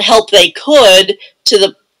what help they could to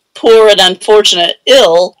the poor and unfortunate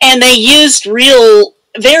ill. And they used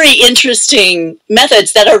very interesting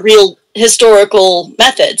methods that are real historical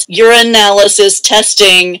methods. Urinalysis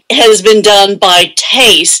testing has been done by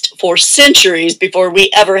taste for centuries before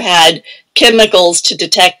we ever had chemicals to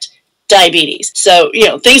detect diabetes. So,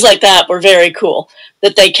 things like that were very cool,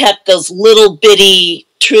 that they kept those little bitty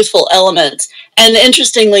truthful elements. And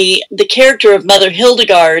interestingly, the character of Mother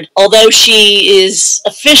Hildegard, although she is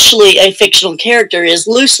officially a fictional character, is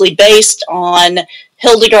loosely based on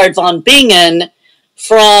Hildegard von Bingen,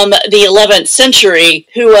 from the 11th century,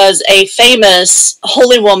 who was a famous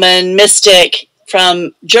holy woman mystic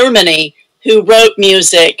from Germany who wrote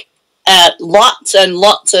music, lots and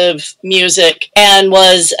lots of music, and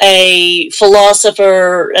was a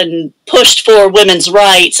philosopher and pushed for women's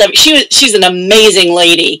rights. I mean, she's an amazing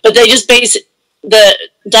lady, but they just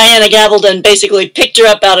Diana Gabaldon basically picked her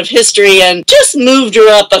up out of history and just moved her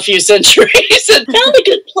up a few centuries and found a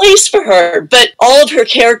good place for her. But all of her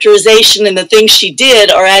characterization and the things she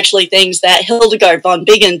did are actually things that Hildegard von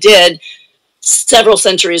Bingen did several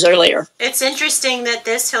centuries earlier. It's interesting that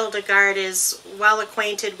this Hildegard is well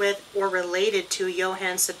acquainted with or related to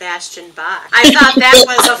Johann Sebastian Bach. I thought that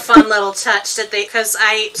was a fun little touch because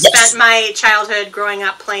I spent my childhood growing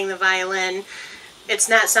up playing the violin. It's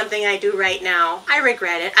not something I do right now. I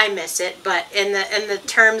regret it. I miss it. But in the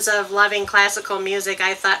terms of loving classical music,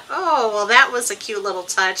 I thought, oh, well, that was a cute little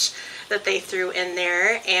touch that they threw in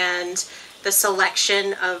there. And the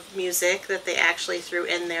selection of music that they actually threw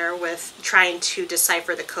in there with trying to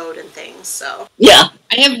decipher the code and things. So yeah.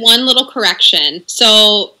 I have one little correction.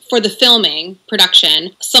 So for the filming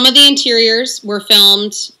production, some of the interiors were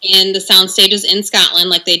filmed in the sound stages in Scotland,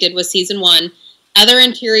 like they did with season 1. Other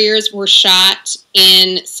interiors were shot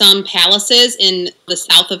in some palaces in the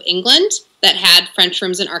south of England that had French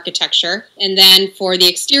rooms and architecture. And then for the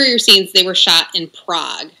exterior scenes, they were shot in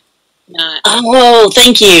Prague. Oh,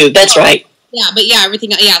 thank you. That's right. Yeah, but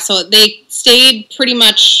everything. Yeah, so they stayed pretty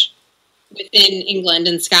much within England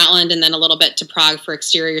and Scotland, and then a little bit to Prague for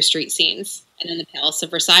exterior street scenes. And then the Palace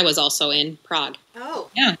of Versailles was also in Prague.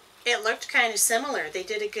 Oh. Yeah. It looked kind of similar. They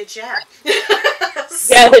did a good job.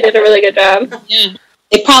 Yeah, they did a really good job. Yeah.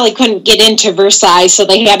 They probably couldn't get into Versailles, so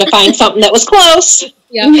they had to find something that was close.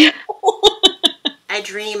 Yeah. I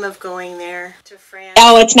dream of going there to France.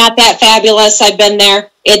 Oh, it's not that fabulous. I've been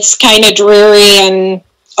there. It's kind of dreary and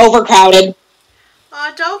overcrowded.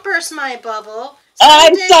 Oh, don't burst my bubble.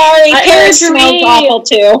 I'm sorry. Paris dream. smells awful,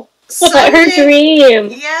 too. Her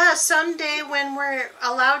dream. Yeah, someday when we're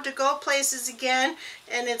allowed to go places again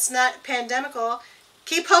and it's not pandemical,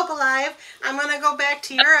 keep hope alive. I'm going to go back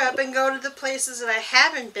to Europe and go to the places that I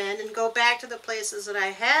haven't been and go back to the places that I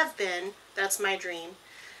have been. That's my dream.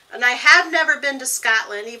 And I have never been to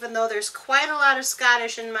Scotland, even though there's quite a lot of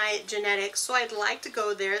Scottish in my genetics, so I'd like to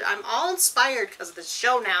go there. I'm all inspired because of the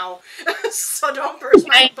show now, so don't burst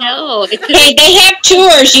my bubble. Hey, they have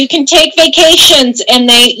tours. You can take vacations,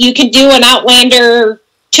 and you can do an Outlander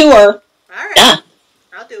tour. All right. Yeah.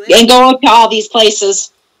 I'll do it. And go to all these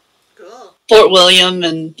places. Cool. Fort William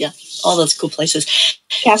and, all those cool places.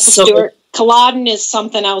 Castle Stewart. Culloden is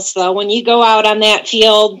something else, though. When you go out on that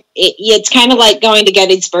field, it's kind of like going to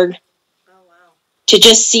Gettysburg. Oh, wow. To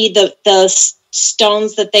just see the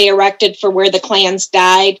stones that they erected for where the clans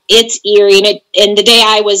died. It's eerie. And the day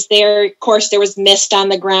I was there, of course, there was mist on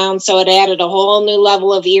the ground, so it added a whole new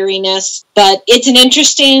level of eeriness. But it's an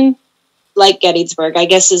interesting, like Gettysburg, I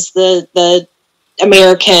guess is the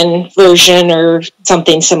American version or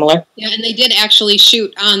something similar. Yeah, and they did actually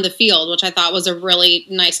shoot on the field, which I thought was a really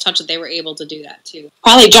nice touch that they were able to do that too.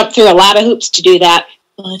 Probably jumped through a lot of hoops to do that.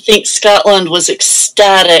 Well, I think Scotland was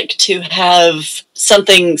ecstatic to have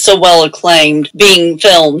something so well acclaimed being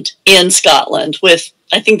filmed in Scotland with,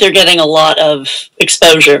 I think they're getting a lot of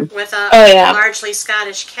exposure. With a largely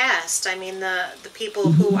Scottish cast. I mean, the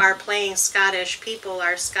people who are playing Scottish people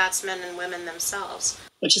are Scotsmen and women themselves.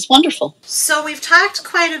 Which is wonderful. So we've talked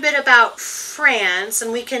quite a bit about France,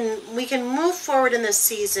 and we can move forward in this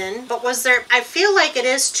season. But I feel like it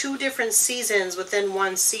is 2 different seasons within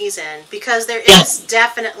one season, because there is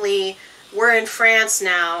definitely, we're in France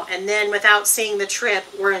now, and then without seeing the trip,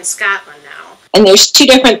 we're in Scotland now. And there's 2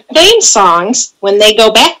 different theme songs when they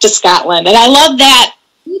go back to Scotland, and I love that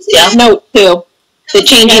note too. The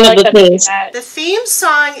changing of the themes. The theme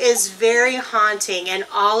song is very haunting in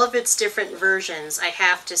all of its different versions, I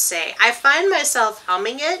have to say. I find myself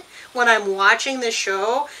humming it when I'm watching the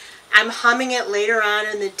show. I'm humming it later on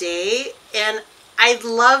in the day, and I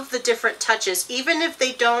love the different touches. Even if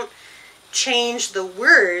they don't change the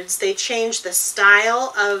words, they change the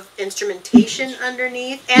style of instrumentation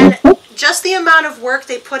underneath, and just the amount of work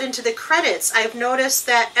they put into the credits. I've noticed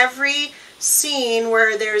that every scene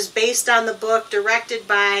where there's based on the book, directed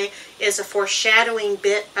by, is a foreshadowing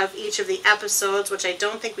bit of each of the episodes, which I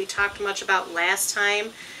don't think we talked much about last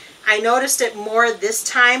time. I noticed it more this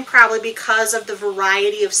time, probably because of the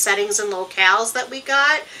variety of settings and locales that we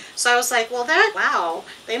got. So I was like, well, wow,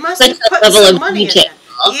 they must have put some money in it.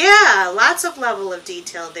 Yeah, lots of level of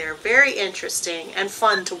detail there. Very interesting and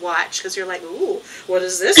fun to watch, because you're like, ooh, what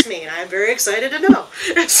does this mean? I'm very excited to know.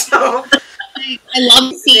 So I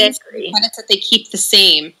love seeing credits that they keep the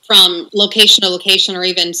same from location to location, or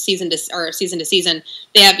even season to season.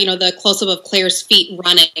 They have, the close-up of Claire's feet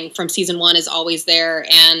running from season 1 is always there,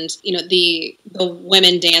 and the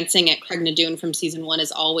women dancing at Craignadoon from season 1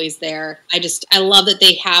 is always there. I love that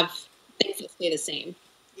they have things that stay the same.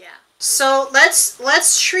 So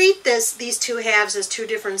let's treat these 2 halves as 2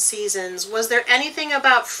 different seasons. Was there anything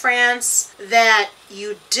about France that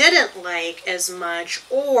you didn't like as much,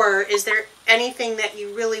 or is there anything that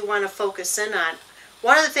you really want to focus in on?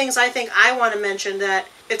 One of the things I think I want to mention, that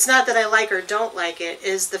it's not that I like or don't like it,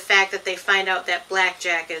 is the fact that they find out that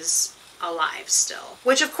Blackjack is alive still.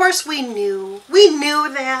 Which, of course, we knew. We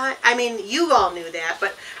knew that. I mean, you all knew that,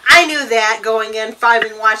 but I knew that going in,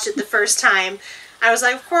 having watched it the first time. I was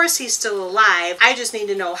like, of course he's still alive. I just need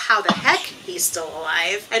to know how the heck he's still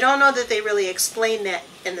alive. I don't know that they really explained that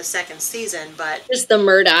in the 2nd season, but... It's the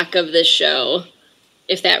Murdoch of this show,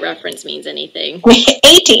 if that reference means anything.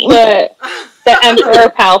 18. The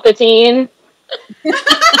Emperor Palpatine.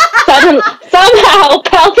 Somehow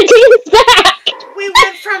Palpatine's back. We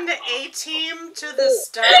went from the A-Team to the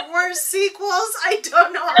Star Wars sequels. I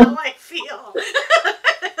don't know how I feel.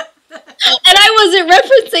 And I wasn't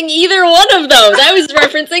referencing either one of those. I was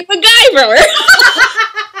referencing MacGyver.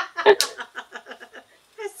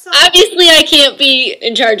 Obviously, I can't be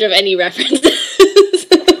in charge of any references.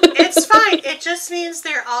 It's fine. It just means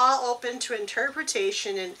they're all open to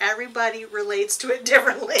interpretation, and everybody relates to it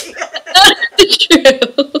differently. True.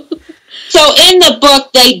 So in the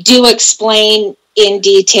book, they do explain in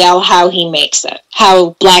detail how he makes it,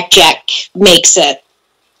 how Blackjack makes it.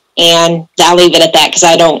 And I'll leave it at that because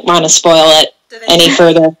I don't want to spoil it any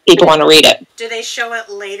further. People want to read it. Do they show it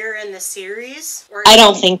later in the series? I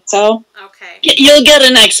don't think so. Okay. You'll get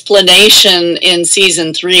an explanation in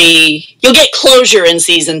season 3. You'll get closure in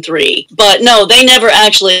season 3. But no, they never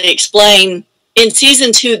actually explain. In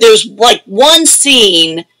season 2, there's like one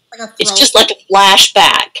scene, it's just like a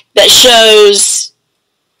flashback that shows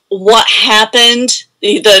what happened,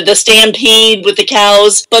 the stampede with the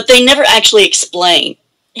cows, but they never actually explain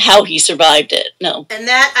how he survived it. No. And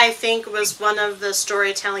that, I think, was one of the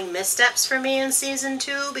storytelling missteps for me in season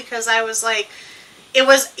 2, because I was like,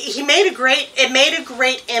 it made a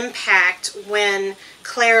great impact when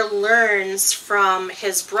Claire learns from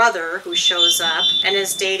his brother who shows up and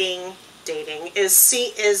is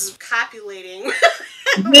is copulating.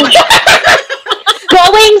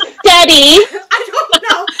 Going steady. I don't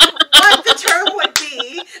know what the term would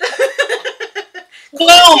be.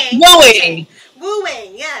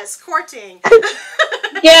 Wooing, yes, courting.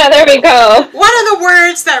 Yeah, there we go. One of the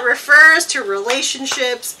words that refers to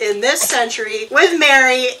relationships in this century with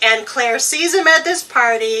Mary, and Claire sees him at this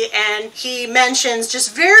party, and he mentions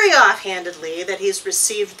just very offhandedly that he's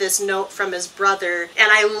received this note from his brother.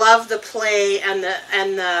 And I love the play and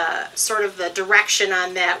the sort of the direction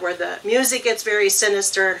on that, where the music gets very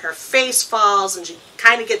sinister and her face falls and she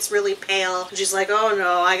kind of gets really pale. And she's like, oh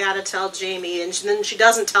no, I gotta tell Jamie. And then she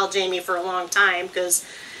doesn't tell Jamie for a long time because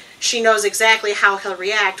she knows exactly how he'll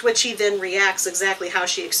react, which he then reacts exactly how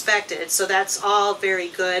she expected. So that's all very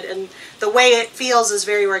good. And the way it feels is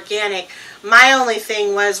very organic. My only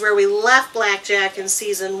thing was where we left Blackjack in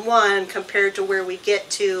season 1 compared to where we get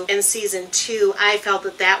to in season 2. I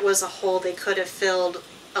felt that was a hole they could have filled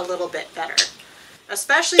a little bit better.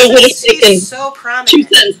 Especially since he's so prominent. 2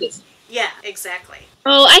 sentences. Yeah, exactly.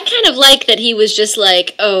 Oh, I kind of like that he was just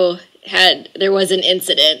like, there was an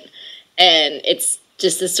incident, and it's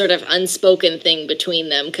just this sort of unspoken thing between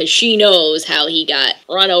them, because she knows how he got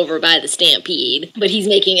run over by the stampede, but he's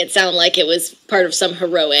making it sound like it was part of some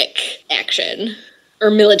heroic action, or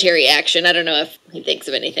military action. I don't know if he thinks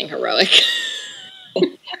of anything heroic.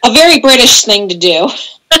 A very British thing to do.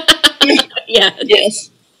 Yeah. Yes,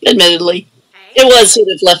 admittedly. It was sort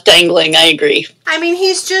of left dangling, I agree. I mean,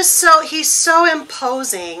 he's so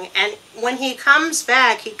imposing, and when he comes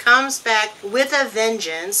back with a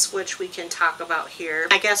vengeance, which we can talk about here.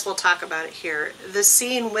 I guess we'll talk about it here. The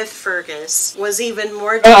scene with Fergus was even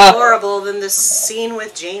more deplorable than the scene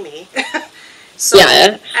with Jamie. So,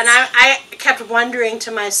 yeah. And I kept wondering to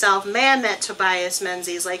myself, man, that Tobias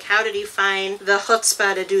Menzies, like, how did he find the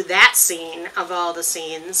chutzpah to do that scene of all the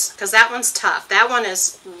scenes? Because that one's tough. That one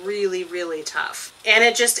is really, really tough. And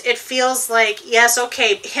it feels like, yes,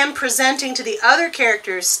 okay, him presenting to the other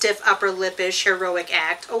characters stiff upper lip-ish heroic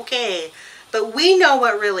act, okay. But we know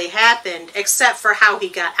what really happened, except for how he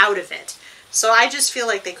got out of it. So I just feel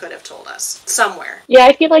like they could have told us somewhere. Yeah,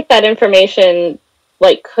 I feel like that information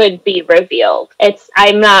could be revealed.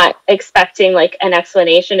 I'm not expecting an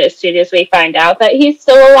explanation as soon as we find out that he's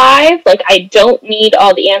still alive. I don't need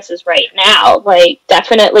all the answers right now.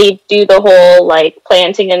 Definitely do the whole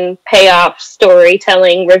planting and payoff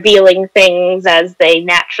storytelling, revealing things as they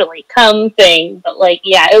naturally come thing. But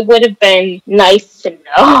it would have been nice to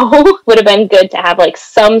know. Would have been good to have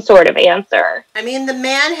some sort of answer. I mean, the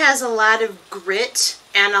man has a lot of grit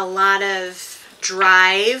and a lot of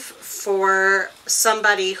drive for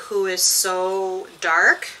somebody who is so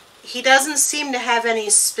dark. He doesn't seem to have any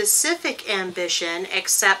specific ambition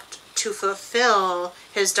except to fulfill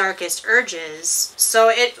his darkest urges. So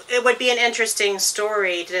it would be an interesting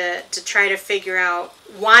story to try to figure out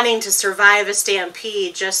wanting to survive a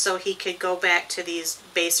stampede just so he could go back to these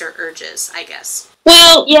baser urges, I guess.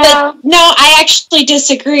 Well, yeah. No, I actually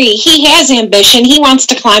disagree. He has ambition. He wants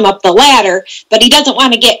to climb up the ladder, but he doesn't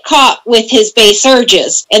want to get caught with his base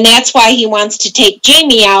urges. And that's why he wants to take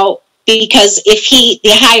Jamie out, because if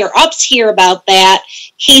the higher ups hear about that,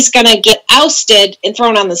 he's going to get ousted and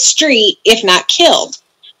thrown on the street, if not killed.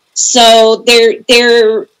 So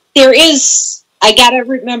there is, I got to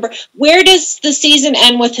remember, where does the season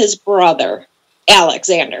end with his brother,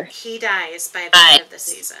 Alexander? He dies by the end of the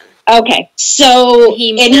season. Okay, so,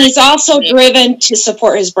 he's also driven to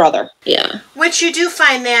support his brother. Yeah. Which you do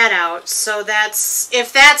find that out, so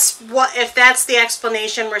if that's the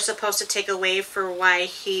explanation we're supposed to take away for why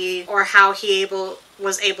how he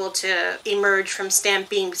was able to emerge from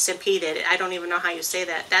being stampeded. I don't even know how you say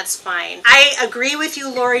that. That's fine. I agree with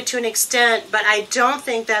you, Lori, to an extent, but I don't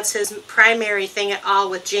think that's his primary thing at all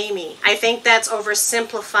with Jamie. I think that's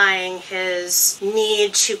oversimplifying his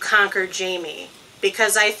need to conquer Jamie.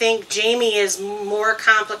 Because I think Jamie is more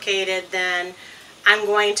complicated than I'm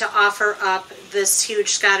going to offer up this huge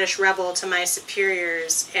Scottish rebel to my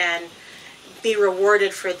superiors and be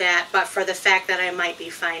rewarded for that, but for the fact that I might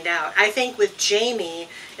be found out. I think with Jamie,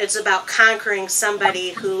 it's about conquering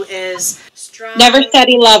somebody who is strong. Never said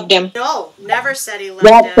he loved him. No, never said he loved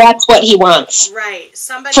him. That's what he wants. Right.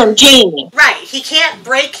 Somebody from Jamie. Right. He can't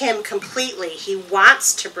break him completely. He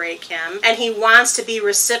wants to break him, and he wants to be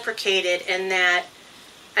reciprocated in that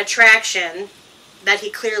attraction that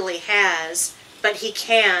he clearly has, but he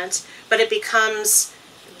can't. But it becomes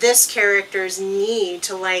this character's need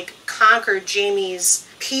to conquer Jamie's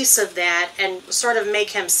piece of that and sort of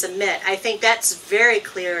make him submit. I think that's very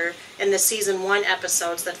clear in the season 1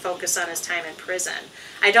 episodes that focus on his time in prison.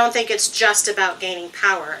 I don't think it's just about gaining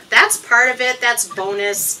power. That's part of it. That's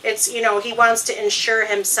bonus. It's, he wants to ensure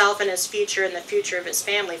himself and his future and the future of his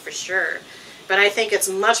family for sure. But I think it's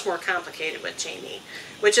much more complicated with Jamie,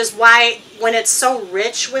 which is why when it's so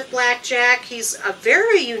rich with Blackjack, he's a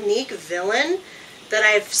very unique villain that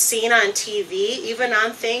I've seen on TV, even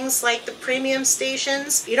on things like the premium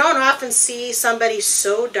stations. You don't often see somebody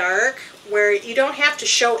so dark where you don't have to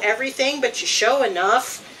show everything, but you show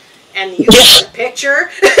enough and you get the picture.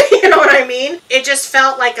 You know what I mean? It just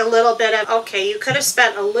felt like a little bit of, okay, you could have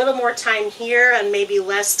spent a little more time here and maybe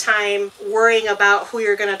less time worrying about who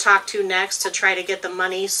you're going to talk to next to try to get the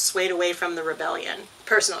money swayed away from the rebellion.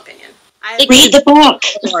 Personal opinion. Read the book.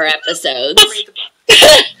 More episodes. Read the book.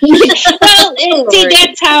 Well, see,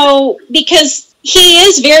 that's how, because he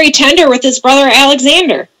is very tender with his brother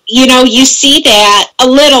Alexander. You see that a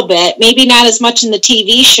little bit, maybe not as much in the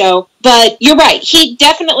TV show, but you're right. He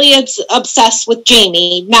definitely is obsessed with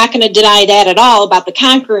Jamie. Not going to deny that at all about the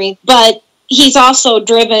conquering, but he's also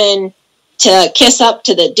driven to kiss up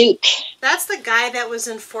to the Duke. That's the guy that was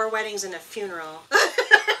in 4 Weddings and a Funeral.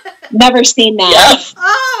 Never seen that. Yeah.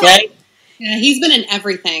 Oh! Yeah. Yeah, he's been in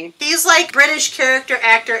everything. He's like British character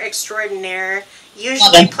actor extraordinaire.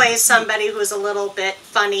 Usually plays somebody who's a little bit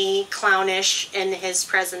funny, clownish in his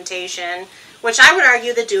presentation, which I would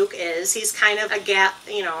argue the Duke is. He's kind of a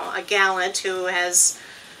gallant who has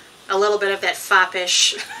a little bit of that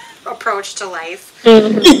foppish approach to life.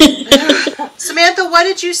 Samantha, what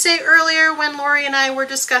did you say earlier when Lori and I were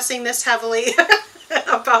discussing this heavily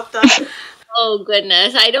about the... Oh,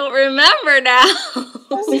 goodness. I don't remember now.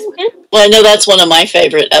 Well, I know that's one of my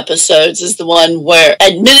favorite episodes, is the one where,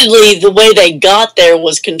 admittedly, the way they got there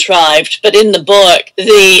was contrived, but in the book,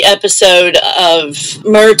 the episode of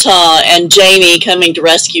Murtaugh and Jamie coming to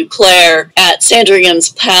rescue Claire at Sandringham's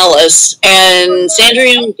palace, and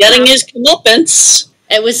Sandringham getting his comeuppance.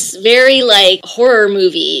 It was very, horror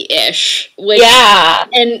movie-ish. Yeah.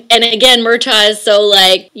 And again, Murtaugh is so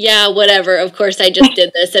yeah, whatever, of course I just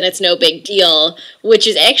did this and it's no big deal, which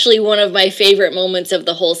is actually one of my favorite moments of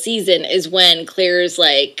the whole season, is when Claire's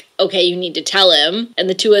okay, you need to tell him. And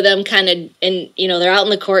the two of them kind of, they're out in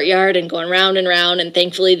the courtyard and going round and round, and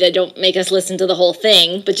thankfully they don't make us listen to the whole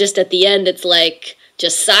thing. But just at the end, it's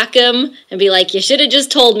just sock him and be like, you should have just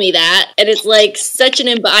told me that. And it's such an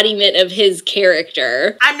embodiment of his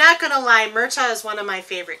character. I'm not going to lie, Murtaugh is one of my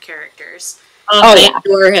favorite characters. Oh, yeah. I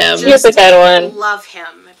adore him. He's a good one. Love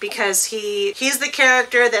him because he's the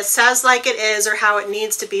character that says like it is or how it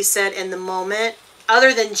needs to be said in the moment.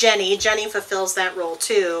 Other than Jenny fulfills that role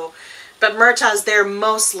too. But Murtaugh's there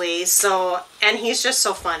mostly, and he's just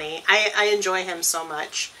so funny. I enjoy him so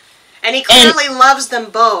much. And he clearly loves them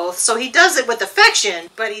both, so he does it with affection,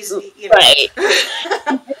 but he's, Right.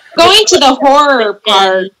 Going to the horror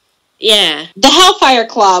part. Yeah. The Hellfire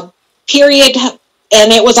Club, period,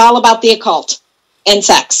 and it was all about the occult and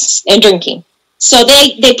sex and drinking. So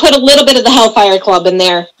they put a little bit of the Hellfire Club in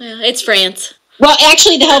there. Yeah, it's France. Well,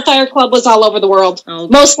 actually, the Hellfire Club was all over the world. Oh.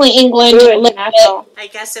 Mostly England. I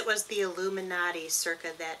guess it was the Illuminati circa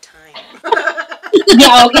that time.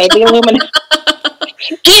 Yeah, okay, the Illuminati.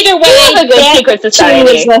 Either way, a good secret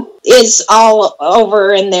society is all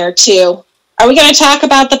over in there, too. Are we going to talk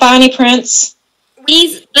about the Bonnie Prince?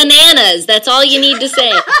 He's bananas. That's all you need to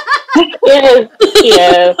say.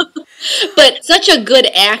 Yes. But such a good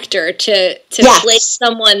actor to Yes. play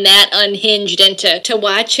someone that unhinged, and to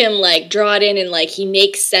watch him draw it in, and he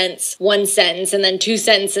makes sense one sentence and then 2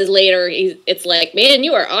 sentences later it's man,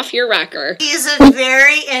 you are off your rocker. He's a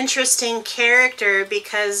very interesting character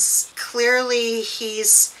because clearly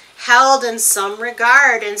he's held in some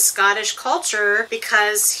regard in Scottish culture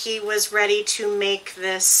because he was ready to make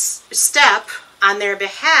this step on their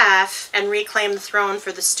behalf and reclaim the throne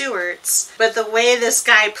for the Stuarts. But the way this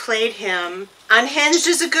guy played him, unhinged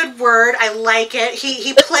is a good word. I like it.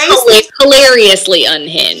 He plays hilariously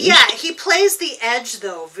unhinged. Yeah, he plays the edge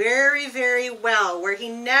though very, very well, where he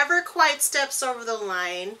never quite steps over the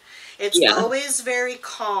line. It's always very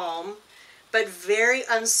calm, but very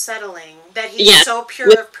unsettling that he's so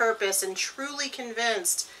pure of purpose and truly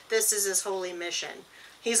convinced this is his holy mission.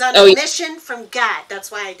 He's on a mission from God.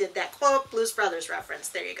 That's why I did that quote, Blues Brothers reference.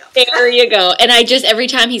 There you go. There you go. And I just, every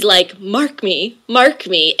time he's mark me.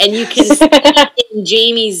 And you can see in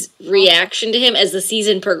Jamie's reaction to him as the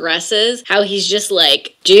season progresses, how he's just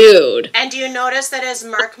dude. And do you notice that as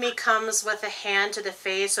mark me comes with a hand to the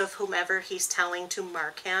face of whomever he's telling to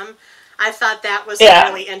mark him? I thought that was a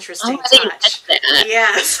really interesting touch. That.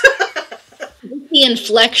 Yes. The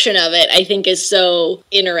inflection of it, I think, is so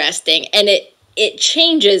interesting. And it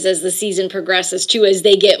changes as the season progresses, too, as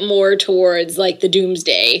they get more towards, like, the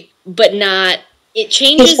doomsday. But not... It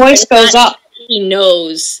changes... His voice goes up. He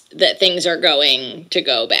knows that things are going to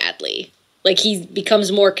go badly. Like, he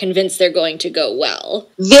becomes more convinced they're going to go well.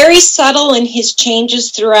 Very subtle in his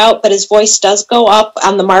changes throughout, but his voice does go up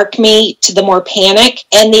on the Mark Me to the more panic.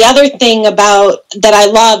 And the other thing about that I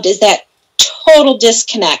loved is that total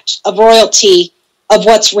disconnect of royalty of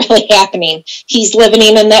what's really happening. He's living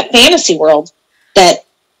in that fantasy world that,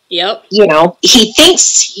 yep, you know, he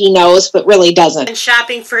thinks he knows, but really doesn't. And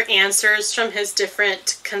shopping for answers from his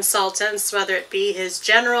different consultants, whether it be his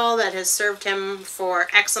general that has served him for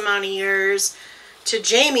X amount of years, to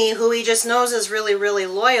Jamie, who he just knows is really, really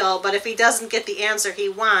loyal, but if he doesn't get the answer he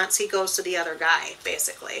wants, he goes to the other guy,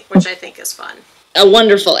 basically, which I think is fun. A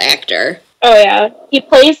wonderful actor. Oh, yeah. He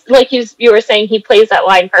plays, like you were saying, he plays that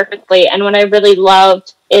line perfectly. And what I really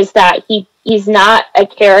loved is that he's not a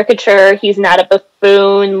caricature. He's not a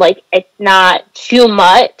buffoon. Like, it's not too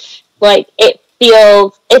much. Like, it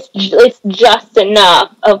feels, it's just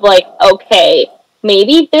enough of, like, okay,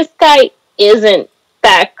 maybe this guy isn't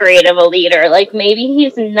that great of a leader. Like, maybe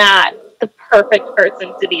he's not the perfect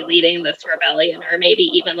person to be leading this rebellion, or maybe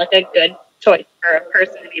even, like, a good choice for a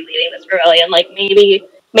person to be leading this rebellion. Like, maybe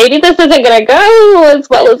this isn't going to go as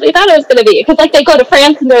well as we thought it was going to be. Because, like, they go to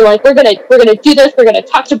France and they're like, we're gonna do this. We're going to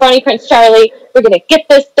talk to Bonnie Prince Charlie. We're going to get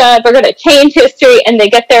this done. We're going to change history. And they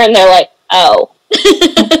get there and they're like, oh.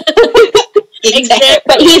 Exactly.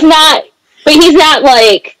 But he's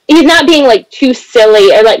not being, like, too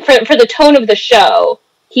silly. Or, like, for the tone of the show,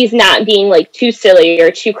 he's not being, like, too silly or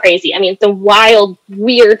too crazy. I mean, the wild,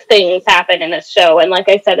 weird things happen in this show. And like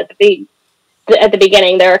I said at the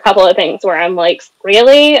beginning, there are a couple of things where I'm like,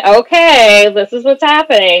 really? Okay, this is what's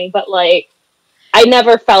happening. But, like, I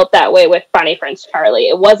never felt that way with Bonnie Prince Charlie.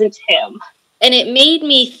 It wasn't him. And it made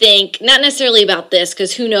me think, not necessarily about this,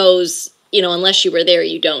 because who knows, you know, unless you were there,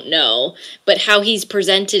 you don't know, but how he's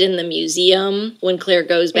presented in the museum when Claire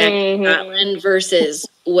goes back to Scotland versus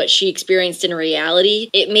what she experienced in reality.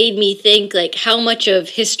 It made me think, like, how much of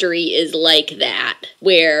history is like that,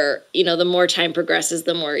 where, you know, the more time progresses,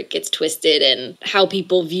 the more it gets twisted, and how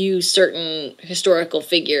people view certain historical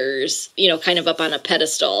figures, you know, kind of up on a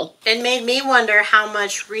pedestal. It made me wonder how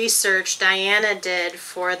much research Diana did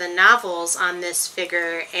for the novels on this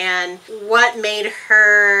figure, and what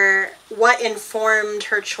informed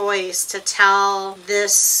her choice to tell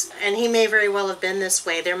this, and he may very well have been this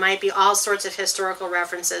way. There might be all sorts of historical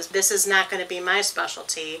references. This is not going to be my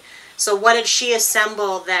specialty. So what did she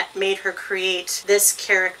assemble that made her create this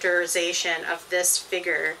characterization of this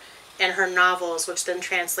figure in her novels, which then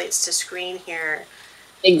translates to screen here?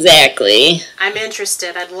 Exactly. I'm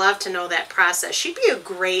interested. I'd love to know that process. She'd be a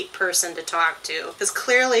great person to talk to, because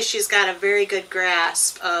clearly she's got a very good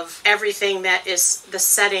grasp of everything that is the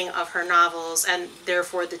setting of her novels and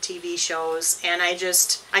therefore the TV shows. And I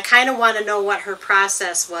kind of want to know what her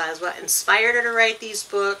process was, what inspired her to write these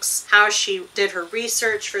books, how she did her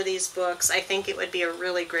research for these books. I think it would be a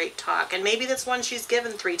really great talk. And maybe that's one she's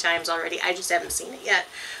given 3 times already. I just haven't seen it yet,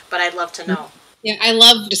 but I'd love to know. Yeah, I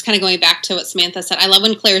love, just kind of going back to what Samantha said, I love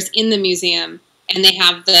when Claire's in the museum and they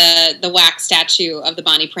have the wax statue of the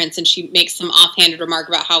Bonnie Prince, and she makes some offhanded remark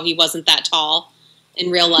about how he wasn't that tall in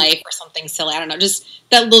real life or something silly. I don't know. Just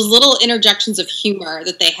those little interjections of humor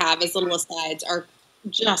that they have as little asides are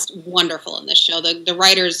just wonderful in this show. The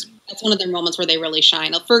writers, that's one of their moments where they really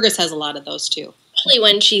shine. Fergus has a lot of those too. Especially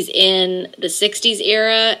when she's in the 60s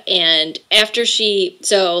era, and after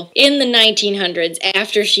in the 1900s,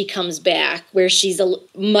 after she comes back, where she's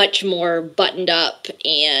much more buttoned up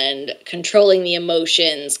and controlling the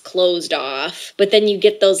emotions, closed off, but then you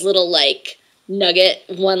get those little, like, nugget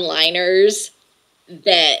one-liners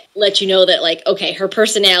that let you know that, like, okay, her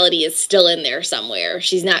personality is still in there somewhere.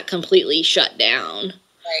 She's not completely shut down.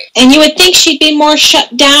 And you would think she'd be more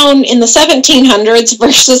shut down in the 1700s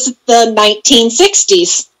versus the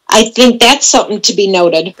 1960s. I think that's something to be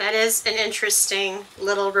noted. That is an interesting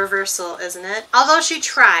little reversal, isn't it? Although she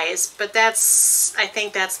tries, but I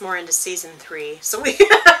think that's more into season 3. So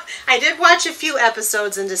I did watch a few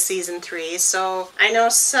episodes into season 3, so I know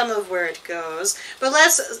some of where it goes. But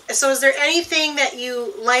so is there anything that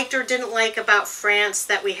you liked or didn't like about France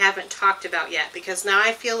that we haven't talked about yet? Because now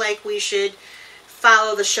I feel like we should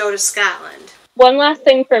follow the show to Scotland. One last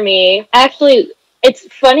thing for me. Actually, it's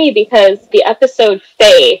funny because the episode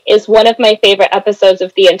Faye is one of my favorite episodes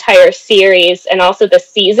of the entire series and also the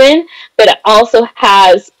season, but it also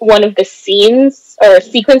has one of the scenes or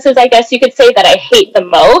sequences, I guess you could say, that I hate the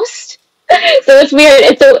most. So it's weird.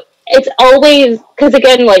 It's always, because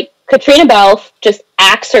again, like, Katrina Balfe just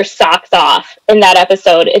acts her socks off in that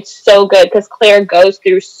episode. It's so good because Claire goes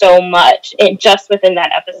through so much just within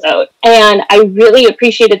that episode. And I really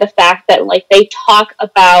appreciated the fact that, like, they talk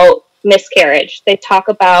about miscarriage. They talk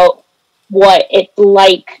about what it's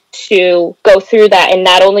like to go through that. And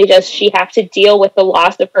not only does she have to deal with the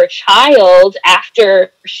loss of her child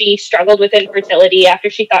after she struggled with infertility, after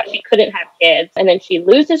she thought she couldn't have kids, and then she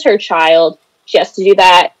loses her child, she has to do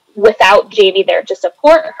that without Jamie there to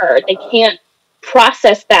support her. They can't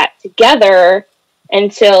process that together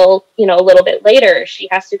until, you know, a little bit later. She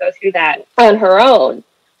has to go through that on her own.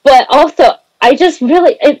 But also, I just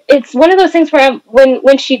really, it's one of those things where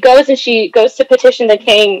when she goes to petition the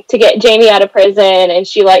king to get Jamie out of prison, and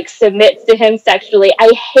she, like, submits to him sexually.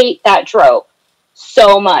 I hate that trope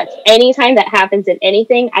so much. Anytime that happens in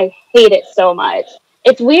anything, I hate it so much.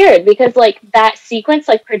 It's weird because, like, that sequence,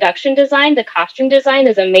 like, production design, the costume design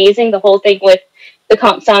is amazing. The whole thing with the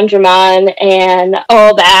Comte Saint-Germain and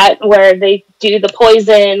all that, where they do the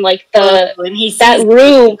poison, like, when he that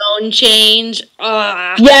room. Stone change.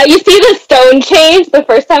 Ugh. Yeah, you see the stone change. The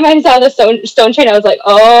first time I saw the stone change, I was like,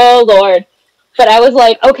 oh, Lord. But I was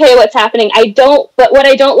like, okay, what's happening? But what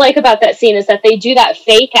I don't like about that scene is that they do that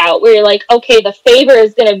fake out where you're like, okay, the favor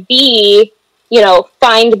is going to be, you know,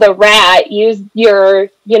 find the rat, use your,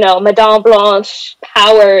 you know, Madame Blanche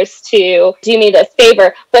powers to do me this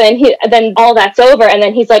favor. But then all that's over, and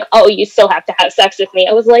then he's like, oh, you still have to have sex with me.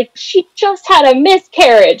 I was like, she just had a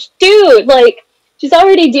miscarriage. Dude, like, she's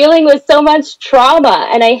already dealing with so much trauma.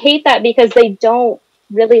 And I hate that because they don't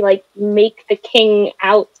really, like, make the king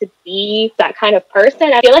out to be that kind of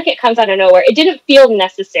person. I feel like it comes out of nowhere. It didn't feel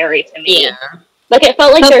necessary to me. Yeah. Like, it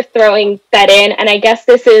felt like they're throwing that in, and I guess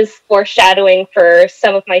this is foreshadowing for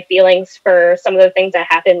some of my feelings for some of the things that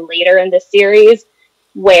happen later in the series,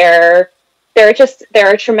 where there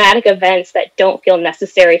are traumatic events that don't feel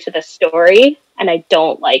necessary to the story, and I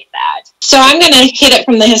don't like that. So I'm going to hit it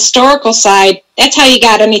from the historical side. That's how you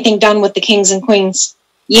got anything done with the kings and queens.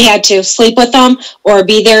 You had to sleep with them, or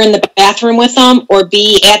be there in the bathroom with them, or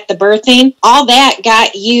be at the birthing. All that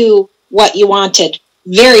got you what you wanted.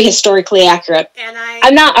 Very historically accurate. And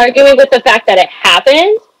I'm not arguing with the fact that it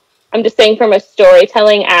happened. I'm just saying from a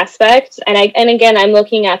storytelling aspect. And again, I'm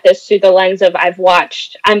looking at this through the lens of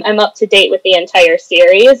I'm up to date with the entire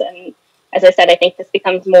series. And as I said, I think this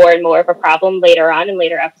becomes more and more of a problem later on in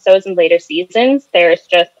later episodes and later seasons. There's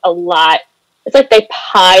just a lot. It's like they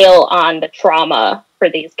pile on the trauma for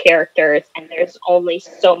these characters, and there's only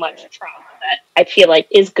so much trauma that I feel like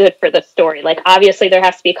is good for the story. Like, obviously there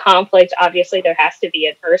has to be conflict, obviously there has to be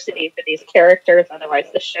adversity for these characters, otherwise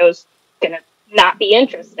the show's gonna not be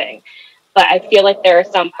interesting. But I feel like there are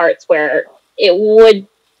some parts where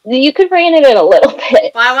you could rein it in a little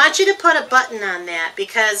bit. Well, I want you to put a button on that,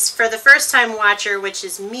 because for the first time watcher, which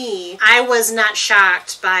is me, I was not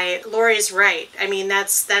shocked by Lori's right. I mean,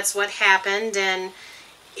 that's what happened, and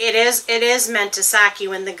it is meant to sock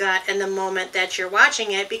you in the gut in the moment that you're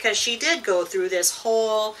watching it, because she did go through this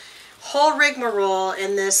whole rigmarole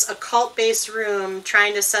in this occult-based room,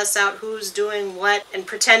 trying to suss out who's doing what and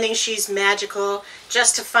pretending she's magical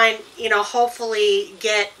just to find, hopefully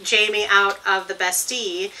get Jamie out of the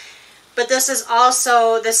Bastille. But this is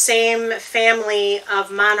also the same family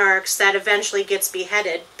of monarchs that eventually gets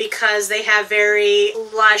beheaded, because they have very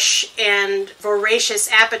lush and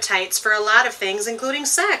voracious appetites for a lot of things, including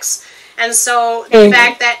sex. And so the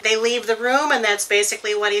fact that they leave the room, and that's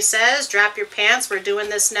basically what he says, drop your pants, we're doing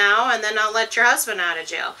this now, and then I'll let your husband out of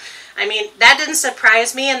jail. I mean, that didn't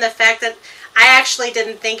surprise me, and the fact that I actually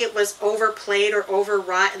didn't think it was overplayed or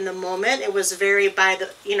overwrought in the moment. It was very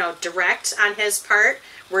direct on his part.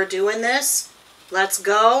 We're doing this. Let's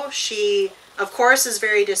go. She, of course, is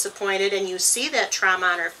very disappointed, and you see that trauma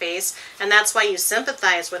on her face, and that's why you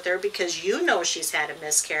sympathize with her, because you know she's had a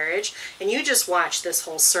miscarriage, and you just watch this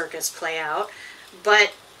whole circus play out.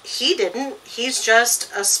 But he didn't. He's just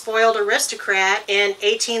a spoiled aristocrat in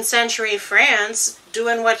 18th century France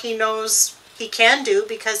doing what he knows he can do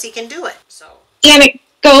because he can do it. And it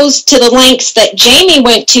goes to the lengths that Jamie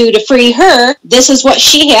went to free her. This is what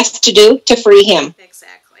she has to do to free him.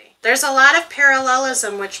 Exactly. There's a lot of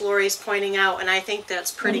parallelism, which Lori's pointing out, and I think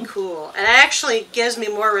that's pretty cool. And it actually gives me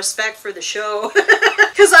more respect for the show,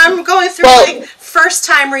 because I'm going through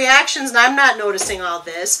first-time reactions, and I'm not noticing all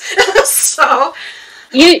this. So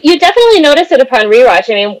You definitely notice it upon rewatch.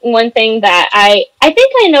 I mean, one thing that I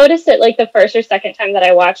think I noticed it like the first or second time that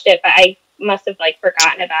I watched it, but I must have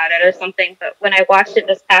forgotten about it or something. But when I watched it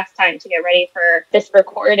this past time to get ready for this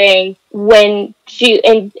recording, when she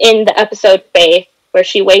in the episode Faith, where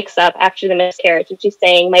she wakes up after the miscarriage and she's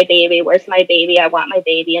saying, "My baby, where's my baby? I want my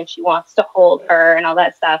baby," and she wants to hold her and all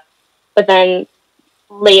that stuff. But then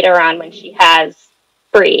later on, when she has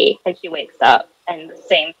Free and she wakes up, and the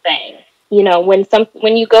same thing. You know,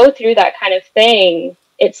 when you go through that kind of thing,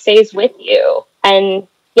 it stays with you. And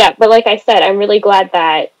yeah, but like I said, I'm really glad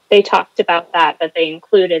that they talked about that they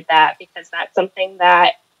included that, because that's something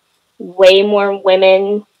that way more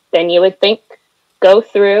women than you would think go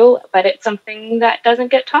through, but it's something that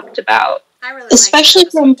doesn't get talked about. I really especially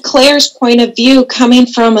from Claire's point of view, coming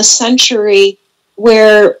from a century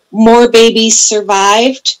where more babies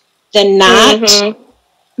survived than not,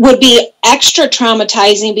 would be extra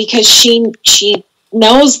traumatizing, because she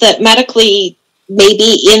knows that medically,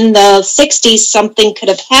 maybe in the 60s, something could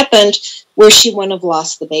have happened where she wouldn't have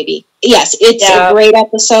lost the baby. Yes, it's a great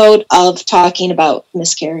episode of talking about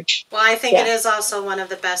miscarriage. Well, I think it is also one of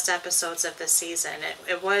the best episodes of the season.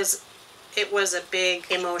 It was a big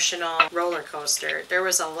emotional roller coaster. There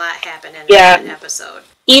was a lot happening in that episode.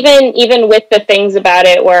 Even with the things about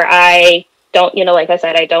it where I don't, like I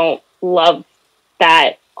said, I don't love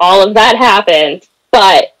that all of that happened.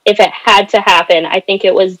 But if it had to happen, I think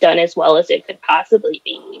it was done as well as it could possibly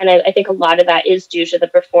be. And I think a lot of that is due to the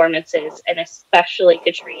performances, and especially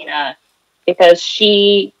Katrina, because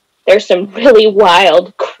there's some really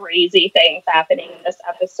wild, crazy things happening in this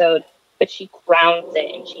episode, but she grounds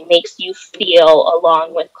it and she makes you feel,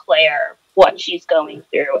 along with Claire, what she's going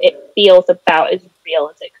through. It feels about as real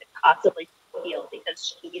as it could possibly feel,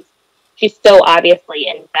 because she's so obviously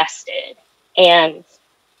invested. And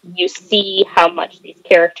you see how much these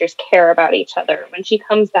characters care about each other. When she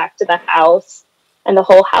comes back to the house and the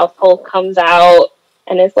whole household comes out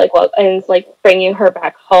and it's like bringing her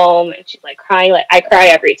back home, and she's like crying, like I cry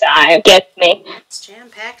every time. Gets me. It's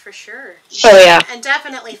jam-packed for sure. Oh yeah. And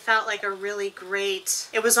definitely felt like a really great,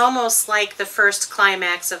 it was almost like the first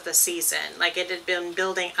climax of the season. Like it had been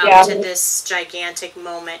building up to this gigantic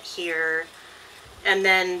moment here. And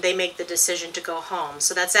then they make the decision to go home.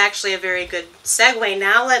 So that's actually a very good segue.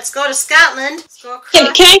 Now let's go to Scotland. Can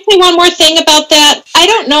I say one more thing about that? I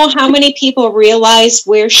don't know how many people realize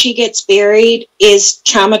where she gets buried is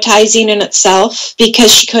traumatizing in itself,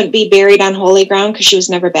 because she couldn't be buried on holy ground because she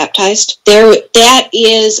was never baptized. That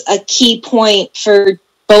is a key point for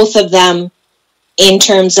both of them in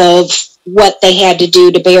terms of what they had to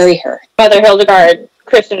do to bury her. Mother Hildegard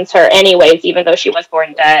christens her anyways, even though she was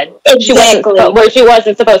born dead. Exactly. She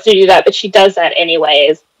wasn't supposed to do that, but she does that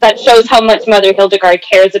anyways. That shows how much Mother Hildegard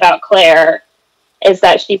cares about Claire, is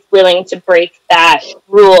that she's willing to break that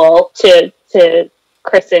rule to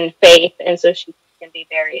christen Faith, and so she can be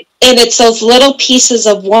buried. And it's those little pieces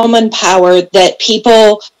of woman power that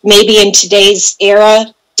people maybe in today's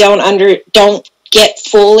era don't get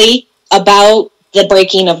fully about, the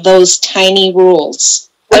breaking of those tiny rules.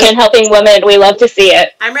 Women helping women, we love to see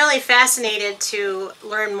it. I'm really fascinated to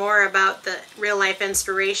learn more about the real-life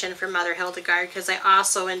inspiration for Mother Hildegard, because I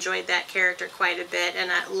also enjoyed that character quite a bit, and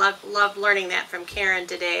I love learning that from Karen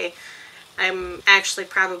today. I'm actually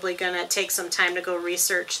probably going to take some time to go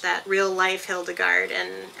research that real-life Hildegard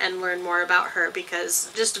and learn more about her,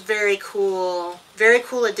 because just a very cool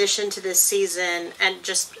addition to this season, and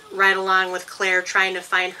just right along with Claire trying to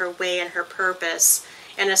find her way and her purpose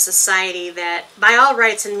in a society that, by all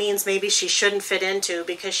rights and means, maybe she shouldn't fit into,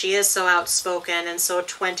 because she is so outspoken and so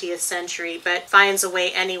 20th century, but finds a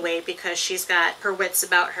way anyway because she's got her wits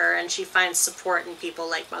about her, and she finds support in people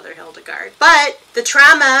like Mother Hildegard. But the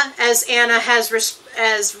trauma, as Anna has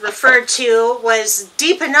referred to, was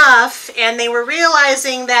deep enough, and they were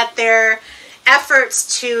realizing that their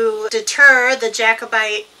efforts to deter the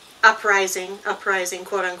Jacobite uprising,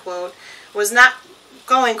 quote unquote, was not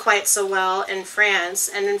going quite so well in France,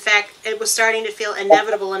 and in fact it was starting to feel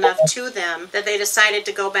inevitable enough to them that they decided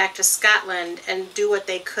to go back to Scotland and do what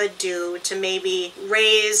they could do to maybe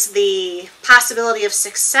raise the possibility of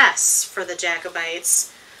success for the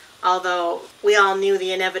Jacobites, although we all knew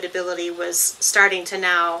the inevitability was starting to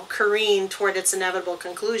now careen toward its inevitable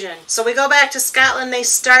conclusion. So we go back to Scotland. They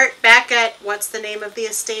start back at, what's the name of the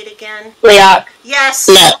estate again? Leoch. Yes.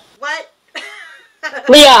 No. What?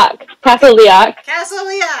 Leoch. Castle Leoch. Castle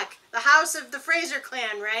Leoch, the house of the Fraser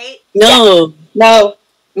clan, right? No. No.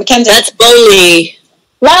 Mackenzie. That's Bowley.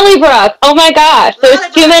 Lallybrook. Oh my gosh.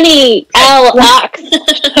 There's too many L-Ox.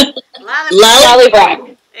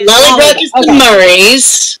 Lallybrook. Lallybrook is the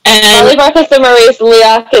Murrays. And Lallybrook is the Murrays.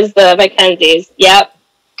 Leoch is the Mackenzies. Yep.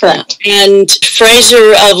 Correct. And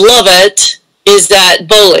Fraser of Lovett is that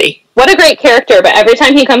Bowley. What a great character, but every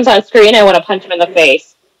time he comes on screen, I want to punch him in the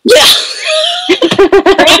face. Yeah.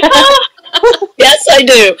 Yes, I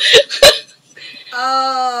do.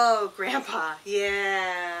 Oh, Grandpa.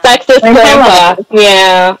 Yeah. Sexist Grandpa.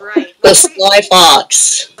 Yeah. Right. The Sly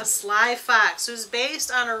Fox. The Sly Fox, who's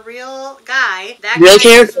based on a real guy. That Real guy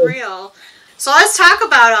character. is real. So let's talk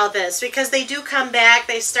about all this, because they do come back.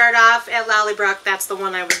 They start off at Lallybrook. That's the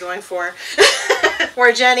one I was going for.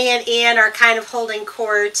 Where Jenny and Ian are kind of holding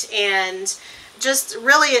court, and just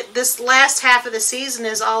really this last half of the season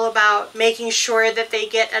is all about making sure that they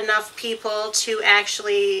get enough people to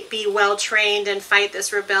actually be well trained and fight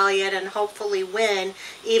this rebellion and hopefully win,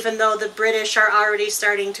 even though the British are already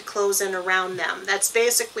starting to close in around them. That's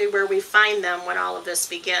basically where we find them when all of this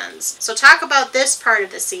begins. So talk about this part of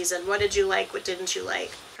the season. What did you like? What didn't you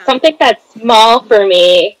like? Something that's small for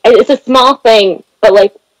me, it's a small thing, but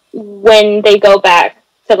like when they go back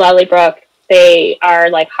to Lallybrook, they are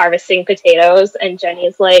like harvesting potatoes, and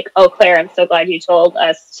Jenny's like, "Oh, Claire, I'm so glad you told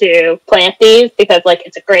us to plant these, because like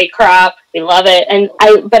it's a great crop. We love it." And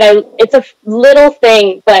it's a little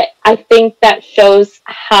thing, but I think that shows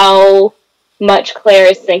how much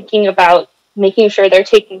Claire is thinking about making sure they're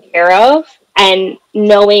taken care of, and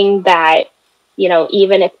knowing that, you know,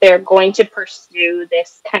 even if they're going to pursue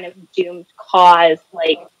this kind of doomed cause,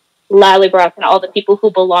 like Lallybrook and all the people who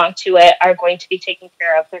belong to it are going to be taken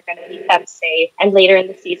care of. They're going to be kept safe. And later in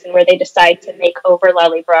the season, where they decide to make over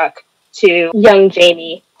Lallybrook to young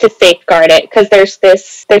Jamie to safeguard it, because there's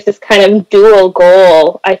this kind of dual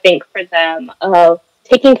goal, I think, for them of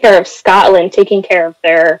taking care of Scotland, taking care of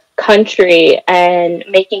their country, and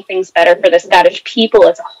making things better for the Scottish people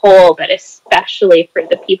as a whole, but especially for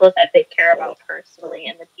the people that they care about personally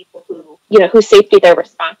and the people who, you know, whose safety they're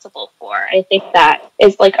responsible for. I think that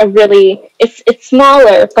is like a really, it's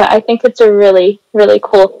smaller, but I think it's a really, really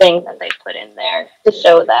cool thing that they put in there to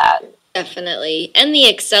show that. Definitely. And the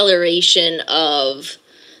acceleration of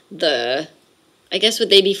the, I guess,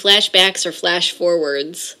 would they be flashbacks or flash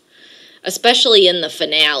forwards? Especially in the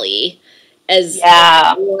finale, as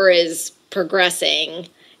the war is progressing,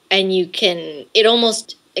 and it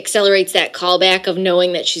almost accelerates that callback of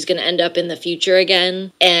knowing that she's going to end up in the future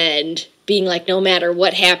again, and being like, no matter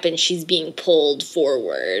what happens, she's being pulled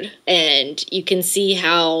forward. And you can see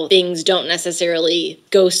how things don't necessarily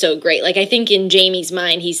go so great. Like, I think in Jamie's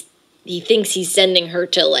mind, he thinks he's sending her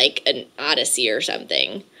to, like, an Odyssey or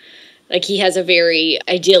something. Like, he has a very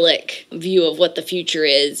idyllic view of what the future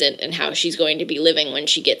is and how she's going to be living when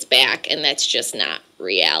she gets back, and that's just not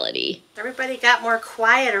reality. Everybody got more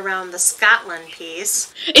quiet around the Scotland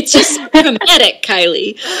piece. It's just so dramatic,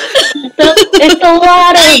 Kylie. It's a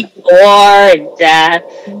lot of war and death.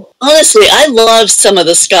 Honestly, I love some of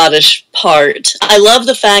the Scottish part. I love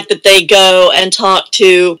the fact that they go and talk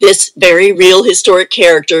to this very real historic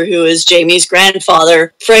character who is Jamie's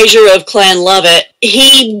grandfather, Fraser of Clan Lovett.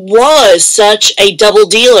 He was such a double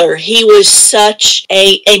dealer. He was such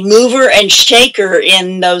a mover and shaker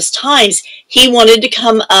in those times. He wanted to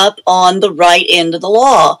come up on the right end of the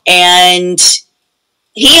law, and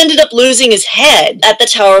he ended up losing his head at the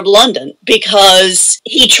Tower of London because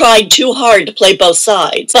he tried too hard to play both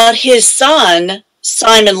sides. But his son,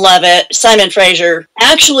 Simon Fraser,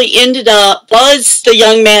 actually was the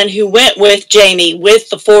young man who went with Jamie, with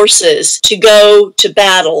the forces, to go to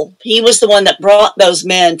battle. He was the one that brought those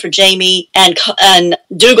men for Jamie and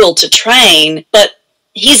Dougal to train, but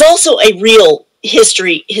he's also a real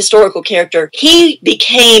historical character. He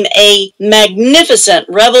became a magnificent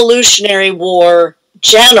Revolutionary War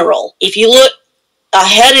general. If you look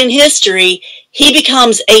ahead in history, he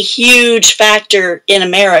becomes a huge factor in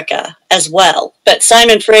America as well. But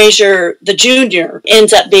Simon Fraser, the Jr.,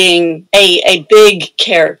 ends up being a big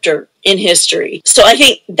character in history. So I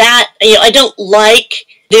think that, I don't like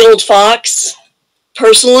the old fox.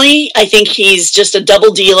 Personally, I think he's just a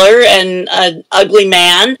double dealer and an ugly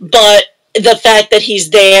man. But the fact that he's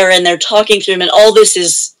there and they're talking to him and all this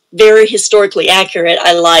is very historically accurate,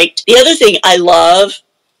 I liked. The other thing I love,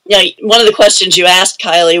 one of the questions you asked,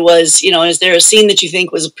 Kylie, was, is there a scene that you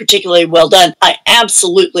think was particularly well done? I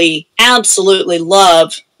absolutely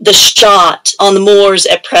love the shot on the moors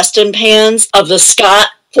at Preston Pans of the Scot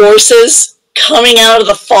forces coming out of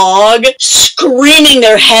the fog, screaming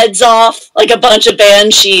their heads off like a bunch of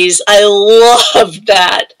banshees. I love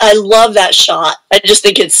that. I love that shot. I just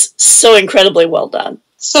think it's so incredibly well done.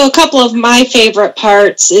 So a couple of my favorite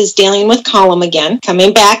parts is dealing with Colum again,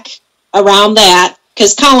 coming back around that,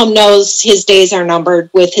 because Colum knows his days are numbered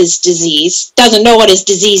with his disease. Doesn't know what his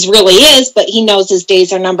disease really is, but he knows his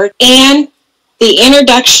days are numbered. And the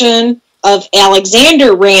introduction of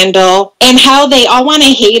Alexander Randall and how they all want to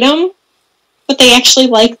hate him, but they actually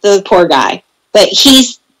like the poor guy. But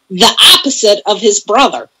he's the opposite of his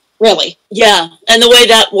brother, really. Yeah, and the way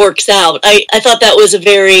that works out, I thought that was a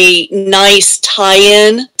very nice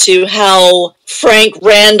tie-in to how Frank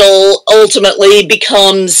Randall ultimately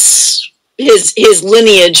becomes, his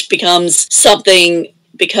lineage becomes something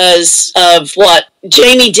because of what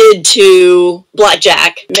Jamie did to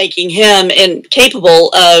Blackjack, making him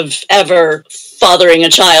incapable of ever fathering a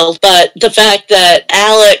child. But the fact that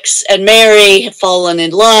Alex and Mary have fallen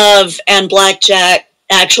in love and Blackjack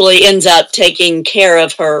actually ends up taking care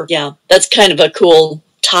of her. Yeah, that's kind of a cool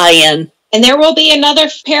tie-in. And there will be another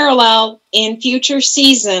parallel in future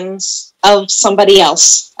seasons of somebody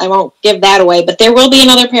else. I won't give that away, but there will be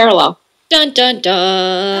another parallel. Dun, dun,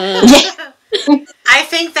 dun. I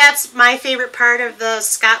think that's my favorite part of the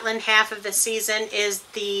Scotland half of the season is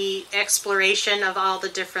the exploration of all the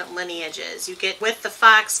different lineages. You get, with the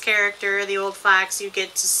Fox character, the old Fox, you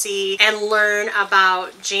get to see and learn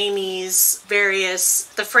about Jamie's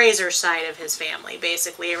the Fraser side of his family,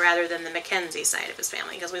 basically, rather than the Mackenzie side of his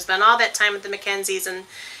family. Because we spent all that time with the Mackenzies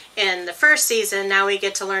in the first season. Now we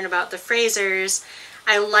get to learn about the Frasers.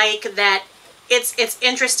 I like that it's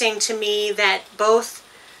interesting to me that both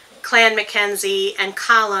Clan Mackenzie and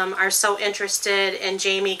Colum are so interested in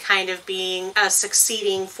Jamie kind of being a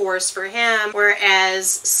succeeding force for him, whereas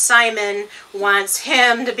Simon wants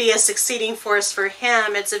him to be a succeeding force for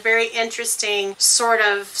him. It's a very interesting sort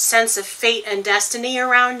of sense of fate and destiny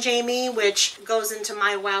around Jamie, which goes into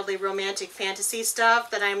my wildly romantic fantasy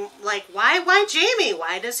stuff that I'm like, why Jamie?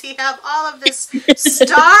 Why does he have all of this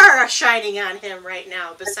star shining on him right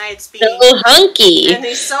now, besides being so hunky? And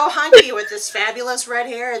he's so hunky with this fabulous red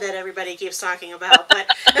hair that everybody keeps talking about,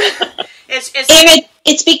 but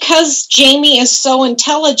it's because Jamie is so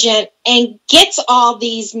intelligent and gets all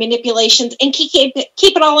these manipulations and keep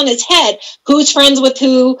it all in his head. Who's friends with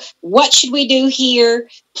who? What should we do here?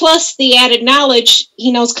 Plus the added knowledge,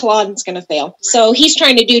 he knows Culloden's going to fail. Right. So he's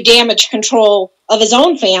trying to do damage control of his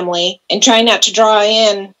own family and try not to draw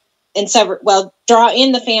in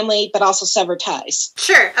the family, but also sever ties.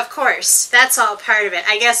 Sure, of course. That's all part of it.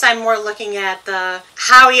 I guess I'm more looking at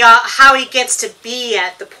how he gets to be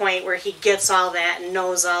at the point where he gets all that and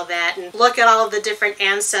knows all that, and look at all of the different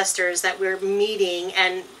ancestors that we're meeting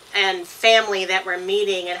and family that we're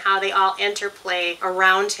meeting and how they all interplay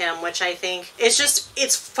around him, which I think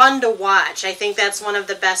it's fun to watch. I think that's one of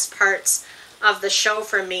the best parts of the show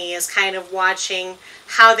for me, is kind of watching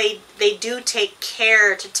how they do take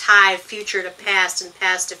care to tie future to past and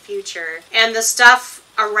past to future. And the stuff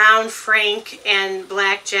around Frank and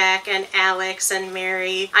Blackjack and Alex and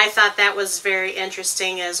Mary, I thought that was very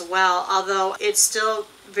interesting as well, although it's still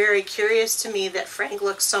very curious to me that Frank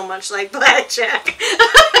looks so much like Blackjack.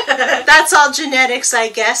 That's all genetics, I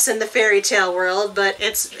guess, in the fairy tale world, but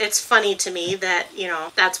it's funny to me that,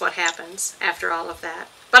 that's what happens after all of that.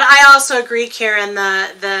 But I also agree, Karen,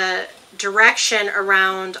 the direction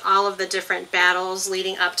around all of the different battles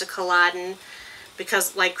leading up to Culloden,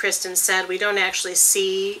 because like Kristen said, we don't actually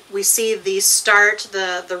see the start,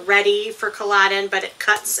 the ready for Culloden, but it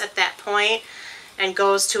cuts at that point and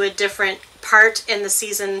goes to a different part in the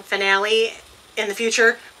season finale. In the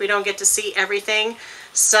future, we don't get to see everything.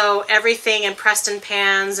 So everything in Preston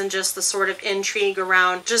Pans and just the sort of intrigue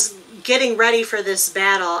around just getting ready for this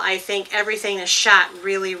battle, I think everything is shot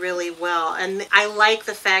really, really well. And I like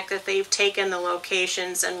the fact that they've taken the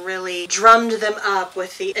locations and really drummed them up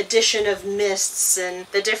with the addition of mists and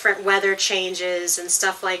the different weather changes and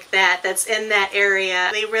stuff like that that's in that area.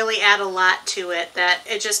 They really add a lot to it that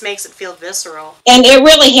it just makes it feel visceral. And it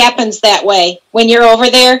really happens that way. When you're over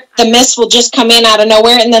there, the mists will just come in out of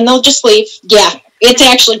nowhere and then they'll just leave. Yeah. It's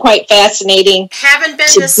actually quite fascinating. Haven't been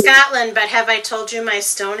to Scotland, but have I told you my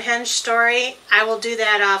Stonehenge story? I will do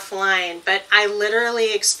that offline, but I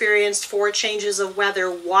literally experienced 4 changes of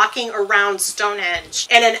weather walking around Stonehenge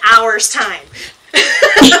in an hour's time.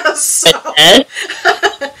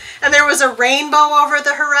 And there was a rainbow over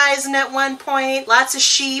the horizon at one point, lots of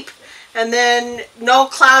sheep, and then no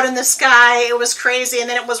cloud in the sky. It was crazy, and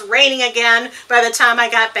then it was raining again by the time I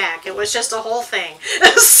got back. It was just a whole thing.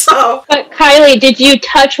 But Kylie, did you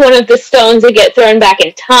touch one of the stones and get thrown back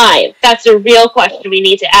in time? That's a real question we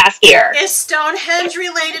need to ask here. Is Stonehenge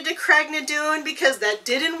related to Craignadoon? Because that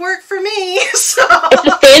didn't work for me. So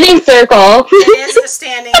it's a standing circle. It is a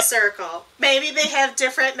standing circle. Maybe they have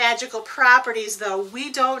different magical properties, though.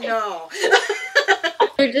 We don't know.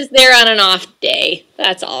 You're just there on an off day.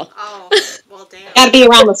 That's all. Oh, well, damn. Gotta be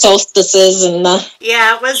around the solstices and the...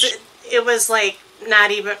 Yeah, it was like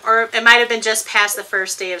not even, or it might have been just past the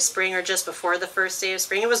first day of spring or just before the first day of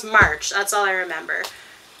spring. It was March. That's all I remember.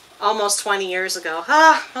 Almost 20 years ago.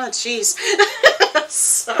 Oh, jeez.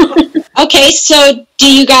 Okay, so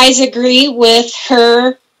do you guys agree with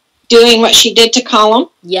her doing what she did to Colum?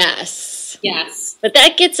 Yes. Yes. But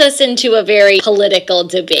that gets us into a very political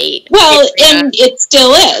debate. Well, and it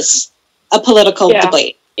still is a political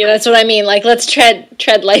debate. Yeah, that's what I mean. Like, let's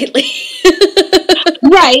tread lightly.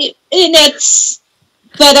 Right, and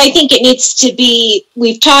but I think it needs to be,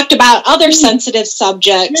 we've talked about other sensitive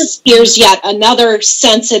subjects. Here's yet another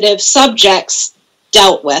sensitive subjects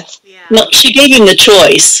dealt with. Yeah. No, she gave him the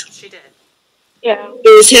choice. She did. Yeah.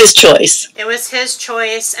 It was his choice. It was his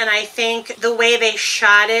choice, and I think the way they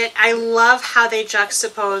shot it, I love how they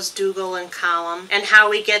juxtapose Dougal and Colum, and how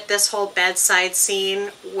we get this whole bedside scene,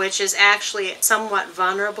 which is actually somewhat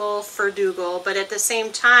vulnerable for Dougal, but at the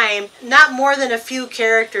same time, not more than a few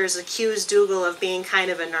characters accuse Dougal of being kind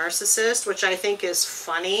of a narcissist, which I think is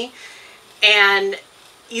funny, and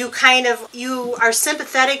you are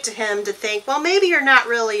sympathetic to him to think, well, maybe you're not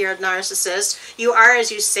really a narcissist. You are, as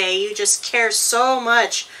you say, you just care so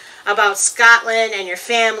much about Scotland and your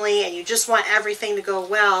family, and you just want everything to go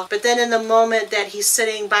well. But then in the moment that he's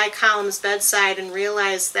sitting by Colum's bedside and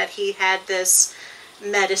realized that he had this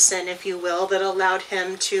medicine, if you will, that allowed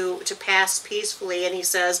him to pass peacefully, and he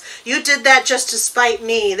says, you did that just to spite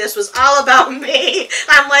me, this was all about me.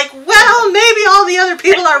 I'm like, well, maybe all the other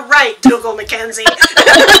people are right, Dougal Mackenzie.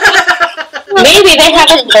 Maybe they have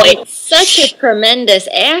a point. Such a tremendous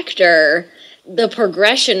actor. The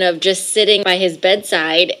progression of just sitting by his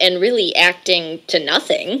bedside and really acting to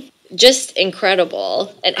nothing. Just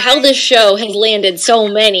incredible. And how this show has landed so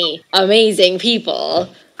many amazing people.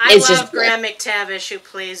 I love Graham McTavish, who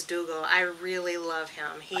plays Dougal. I really love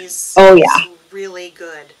him. He's really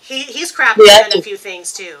good. He's crappy in a few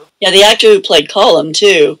things, too. Yeah, the actor who played Colum,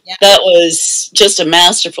 too. Yeah. That was just a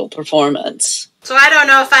masterful performance. So I don't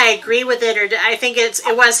know if I agree with it, or I think it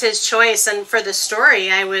was his choice. And for the story,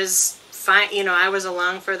 I was fine. I was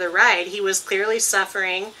along for the ride. He was clearly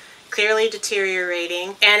suffering, clearly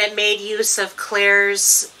deteriorating, and it made use of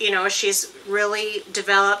Claire's, she's really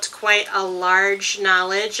developed quite a large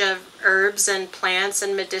knowledge of herbs and plants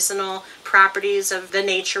and medicinal properties of the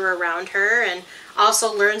nature around her, and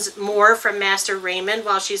also learns more from Master Raymond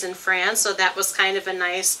while she's in France, so that was kind of a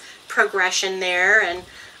nice progression there, and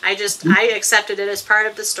I accepted it as part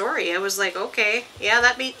of the story. I was like, okay, yeah,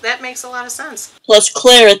 that makes a lot of sense. Plus,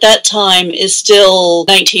 Claire at that time is still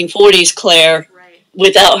 1940s Claire, right,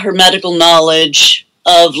 without her medical knowledge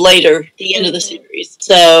of later, the end of the series.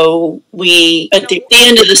 So at the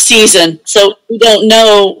end of the season, so we don't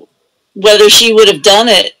know whether she would have done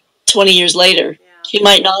it 20 years later. Yeah. She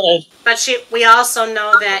might not have. But we also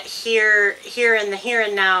know that here in the here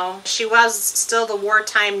and now, she was still the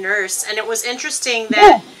wartime nurse. And it was interesting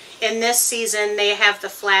that in this season, they have the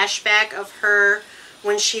flashback of her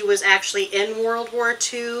when she was actually in World War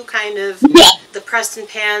II, kind of the Preston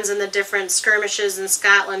Pans and the different skirmishes in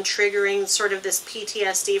Scotland triggering sort of this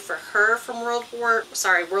PTSD for her from World War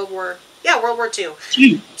II.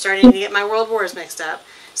 Starting to get my World Wars mixed up.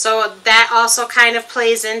 So that also kind of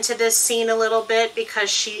plays into this scene a little bit, because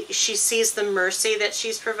she sees the mercy that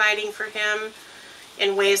she's providing for him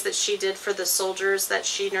in ways that she did for the soldiers that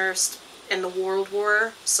she nursed in the World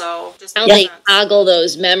War. So just how they toggle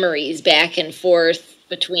those memories back and forth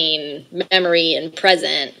between memory and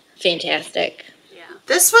present. Fantastic. Yeah.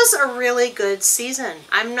 This was a really good season.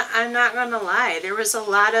 I'm not going to lie. There was a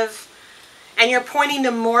lot of, and you're pointing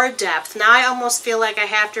to more depth. Now I almost feel like I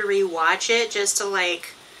have to rewatch it just to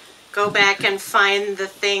go back and find the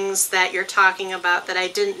things that you're talking about that I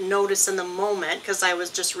didn't notice in the moment because I was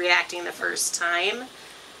just reacting the first time.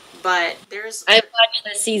 But I've watched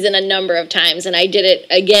this season a number of times, and I did it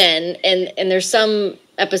again, and there's some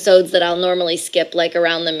episodes that I'll normally skip, like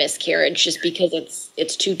around the miscarriage, just because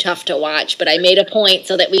it's too tough to watch. But I made a point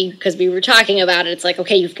so that because we were talking about it, it's like,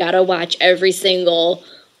 okay, you've got to watch every single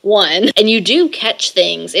one, and you do catch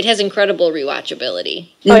things. It has incredible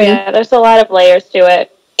rewatchability. Oh yeah, there's a lot of layers to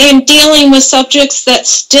it. And dealing with subjects that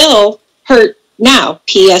still hurt now.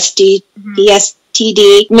 PTSD,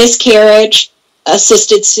 miscarriage,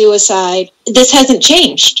 assisted suicide. This hasn't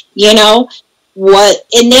changed, and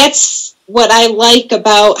that's what I like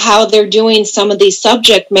about how they're doing some of these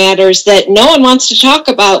subject matters that no one wants to talk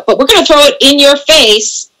about, but we're going to throw it in your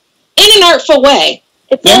face in an artful way.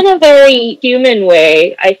 It's in a very human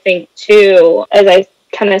way, I think, too. As I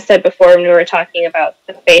kind of said before when we were talking about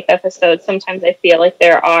the faith episode, sometimes I feel like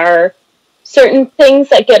there are certain things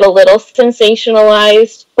that get a little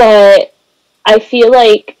sensationalized, but I feel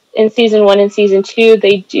like in season 1 and season 2,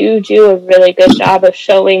 they do a really good job of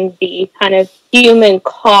showing the kind of human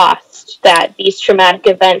cost that these traumatic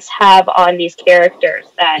events have on these characters,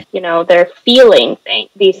 that, they're feeling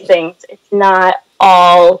these things. It's not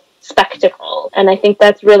all spectacle. And I think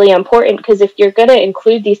that's really important, because if you're going to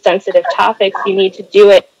include these sensitive topics, you need to do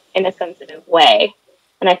it in a sensitive way.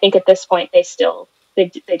 And I think at this point they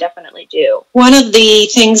definitely do. One of the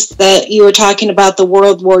things that you were talking about, the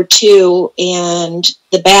World War II and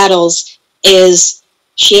the battles, is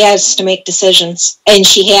she has to make decisions. And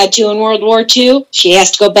she had to in World War II. She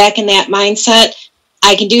has to go back in that mindset.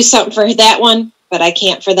 I can do something for that one, but I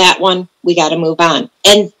can't for that one. We got to move on.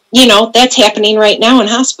 And, that's happening right now in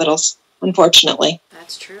hospitals, unfortunately.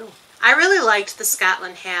 That's true. I really liked the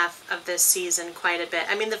Scotland half of this season quite a bit.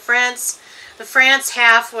 I mean, the France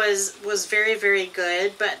half was very, very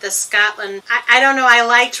good, but the Scotland, I don't know, I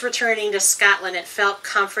liked returning to Scotland. It felt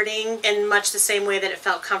comforting in much the same way that it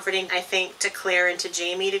felt comforting, I think, to Claire and to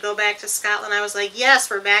Jamie to go back to Scotland. I was like, yes,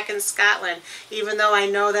 we're back in Scotland, even though I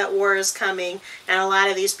know that war is coming and a lot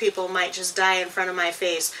of these people might just die in front of my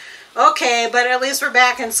face. Okay, but at least we're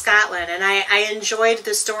back in Scotland, and I enjoyed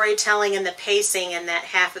the storytelling and the pacing in that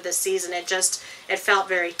half of the season. It felt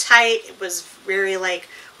very tight. It was very like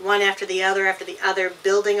one after the other,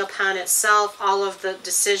 building upon itself. All of the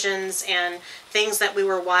decisions and things that we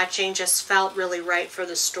were watching just felt really right for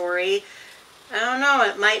the story. I don't know,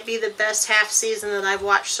 it might be the best half season that I've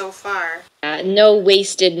watched so far. No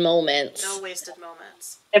wasted moments. No wasted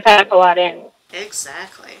moments. They pack a lot in.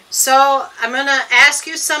 Exactly. So I'm going to ask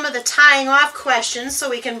you some of the tying off questions so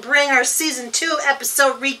we can bring our Season 2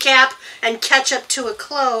 episode recap and catch up to a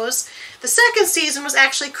close. The second season was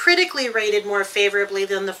actually critically rated more favorably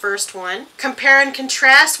than the first one. Compare and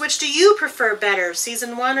contrast, which do you prefer better,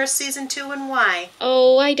 Season 1 or Season 2, and why?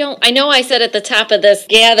 Oh, I know I said at the top of this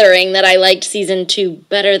gathering that I liked Season 2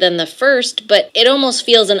 better than the first, but it almost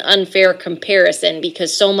feels an unfair comparison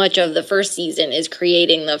because so much of the first season is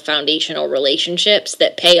creating the foundational relationships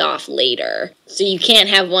that pay off later. So you can't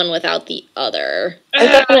have one without the other. I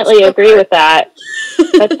definitely agree with that.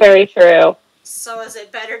 That's very true. So is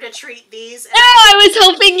it better to treat these as... No, I was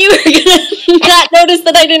hoping you were going to not notice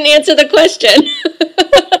that I didn't answer the question.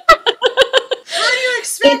 How do you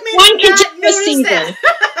expect me to not notice that?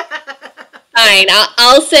 Fine,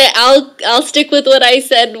 I'll stick with what I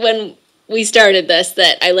said when we started this,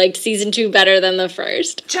 that I liked Season 2 better than the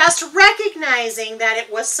first. Just recognizing that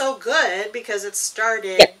it was so good because it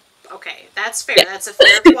started... Yeah. Okay, that's fair. Yeah. That's a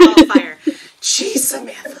fair qualifier. Jeez,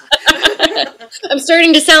 Samantha. I'm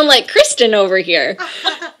starting to sound like Kristen over here.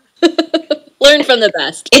 Learn from the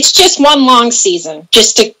best. It's just one long season,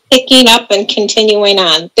 just picking up and continuing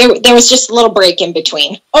on. There was just a little break in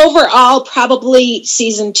between. Overall, probably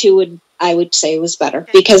Season 2 I would say was better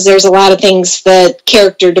because there's a lot of things, that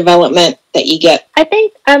character development that you get. I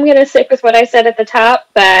think I'm going to stick with what I said at the top,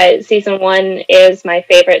 that Season 1 is my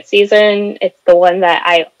favorite season. It's the one that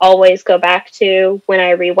I always go back to when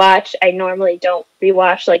I rewatch. I normally don't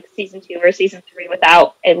rewatch like Season 2 or Season 3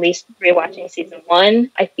 without at least rewatching Season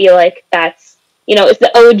 1. I feel like that's, it's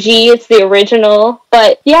the OG, it's the original.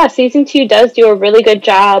 But yeah, Season 2 does do a really good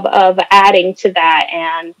job of adding to that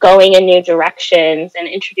and going in new directions and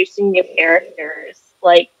introducing new characters.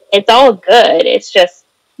 Like, it's all good. It's just,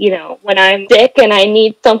 when I'm sick and I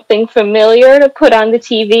need something familiar to put on the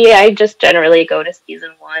TV, I just generally go to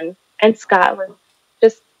Season 1. And Scotland.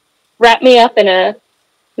 Just wrap me up in a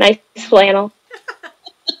nice flannel.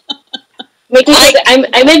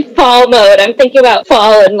 I'm in fall mode. I'm thinking about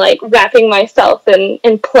fall and like wrapping myself in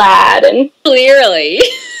plaid and clearly.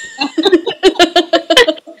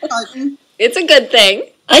 It's a good thing.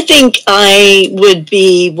 I think I would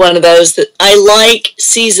be one of those that I like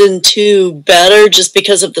Season 2 better just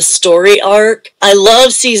because of the story arc. I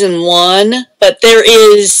love Season 1, but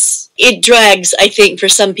it drags, I think, for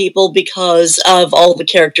some people because of all the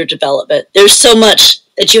character development. There's so much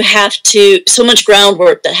that so much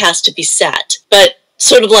groundwork that has to be set. But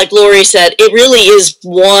sort of like Lori said, it really is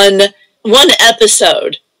one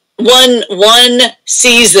episode, one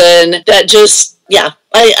season that just, yeah.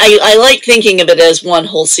 I like thinking of it as one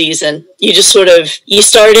whole season. You just you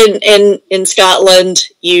start in Scotland,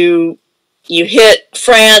 you hit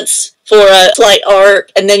France for a slight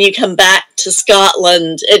arc, and then you come back to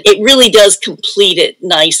Scotland. It really does complete it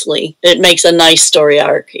nicely. It makes a nice story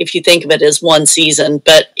arc if you think of it as one season,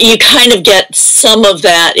 but you kind of get some of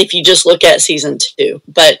that if you just look at Season 2.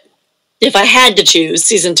 But if I had to choose,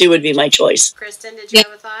 Season 2 would be my choice. Kristen, did you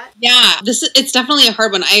have a thought? Yeah, it's definitely a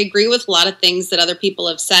hard one. I agree with a lot of things that other people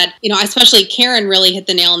have said. Especially Karen really hit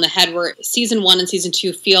the nail on the head where Season 1 and Season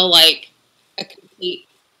 2 feel like a complete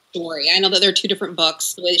story. I know that they're two different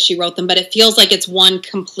books, the way that she wrote them, but it feels like it's one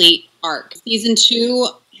complete arc. Season 2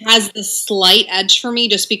 has the slight edge for me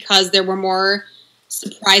just because there were more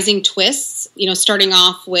surprising twists, starting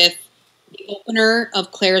off with the opener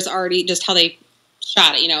of Claire's already, just how they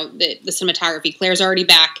shot it, the cinematography. Claire's already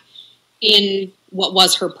back in what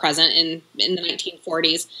was her present in the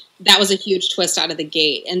 1940s. That was a huge twist out of the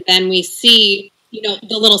gate. And then we see, the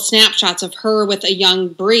little snapshots of her with a young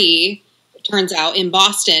Bree, it turns out, in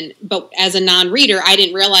Boston. But as a non-reader, I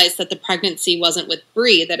didn't realize that the pregnancy wasn't with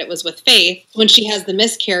Bree, that it was with Faith. When she has the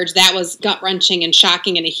miscarriage, that was gut-wrenching and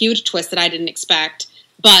shocking and a huge twist that I didn't expect.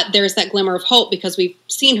 But there's that glimmer of hope because we've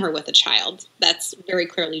seen her with a child. That's very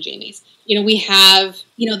clearly Jamie's. We have,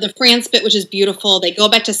 the France bit, which is beautiful. They go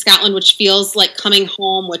back to Scotland, which feels like coming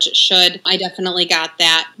home, which it should. I definitely got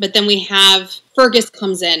that. But then we have Fergus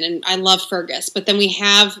comes in, and I love Fergus. But then we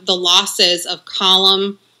have the losses of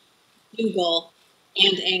Colum, Dougal,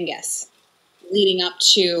 and Angus leading up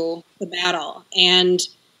to the battle. And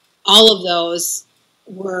all of those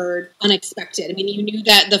were unexpected. I mean, you knew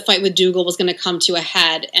that the fight with Dougal was going to come to a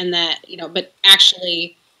head, and that, but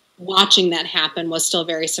actually watching that happen was still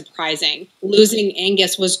very surprising. Losing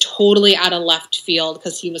Angus was totally out of left field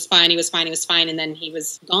because he was fine, and then he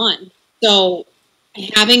was gone. So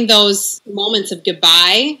having those moments of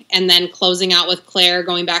goodbye and then closing out with Claire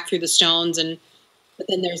going back through the stones, but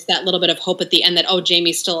then there's that little bit of hope at the end that,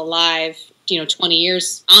 Jamie's still alive, 20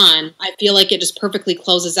 years on. I feel like it just perfectly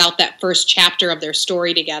closes out that first chapter of their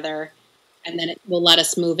story together. And then it will let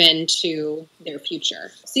us move into their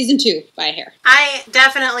future. Season 2 by a hair. I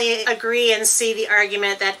definitely agree and see the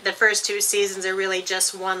argument that the first 2 seasons are really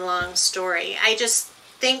just one long story. I just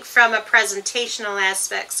think from a presentational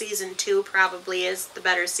aspect, season 2 probably is the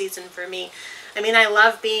better season for me. I mean, I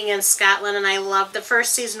love being in Scotland, and the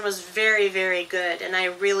first season was very, very good, and I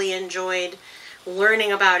really enjoyed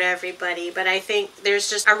learning about everybody. But I think there's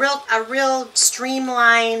just a real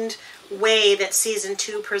streamlined way that season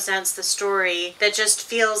 2 presents the story that just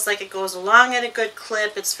feels like it goes along at a good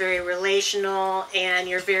clip. It's very relational and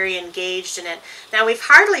you're very engaged in it. Now, we've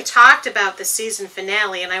hardly talked about the season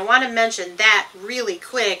finale, and I want to mention that really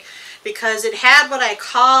quick because it had what I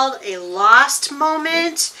called a lost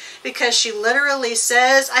moment, because she literally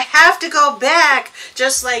says, I have to go back,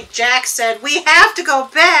 just like Jack said, we have to go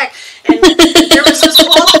back, and there was this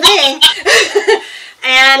whole thing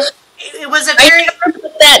and it was a very... I never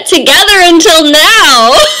put that together until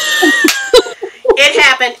now. It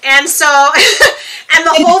happened. And so, and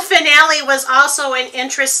the whole finale was also an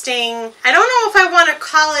interesting, I don't know if I want to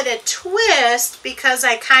call it a twist, because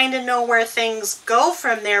I kind of know where things go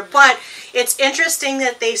from there, but it's interesting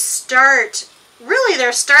that they're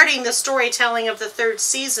starting the storytelling of the 3rd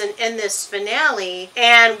season in this finale,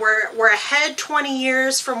 and we're ahead 20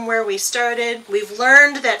 years from where we started. We've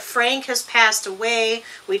learned that Frank has passed away.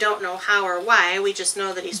 We don't know how or why. We just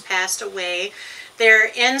know that he's passed away.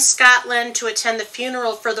 They're in Scotland to attend the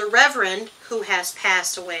funeral for the Reverend who has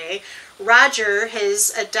passed away. Roger,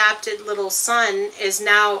 his adopted little son, is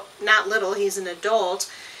now not little, he's an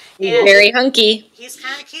adult. And very hunky. He's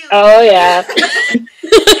kind of cute. Oh, yeah.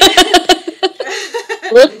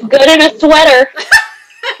 Looks good in a sweater.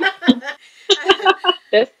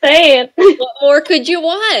 Just saying. What more could you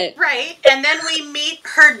want? Right. And then we meet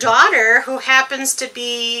her daughter, who happens to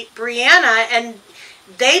be Brianna, and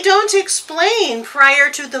they don't explain prior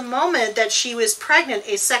to the moment that she was pregnant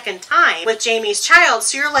a second time with Jamie's child.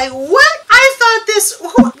 So you're like, what? I thought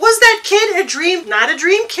was that kid a dream? Not a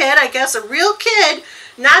dream kid, I guess a real kid.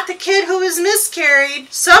 Not the kid who was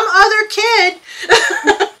miscarried. Some other kid.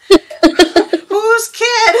 Whose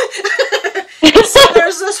kid? So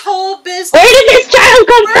there's this whole business. Where did this child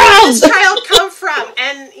come from? Where did this child come from?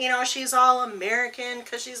 And, she's all American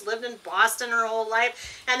because she's lived in Boston her whole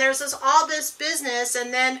life. And there's all this business.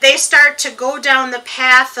 And then they start to go down the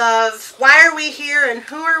path of, why are we here and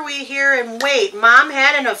who are we here? And wait, Mom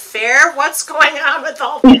had an affair? What's going on with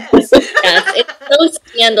all this? Yes, it's so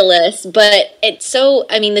scandalous, but it's so,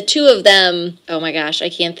 the 2 of them, oh my gosh, I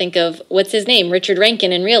can't think of, what's his name? Richard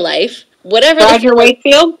Rankin in real life. Whatever. Roger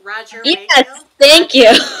Wakefield? Roger Yes, Wakefield? thank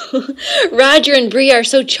you. Roger and Bree are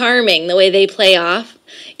so charming, the way they play off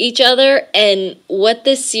each other, and what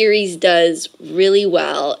this series does really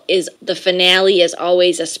well is the finale is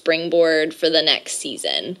always a springboard for the next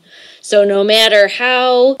season. So no matter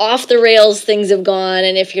how off the rails things have gone,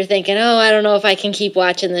 and if you're thinking, I don't know if I can keep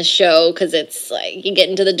watching this show because it's like you get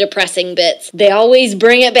into the depressing bits, they always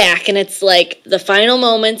bring it back, and it's like the final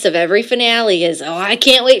moments of every finale is, I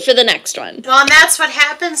can't wait for the next one. Well, and that's what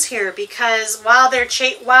happens here, because while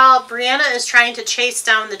Brianna is trying to chase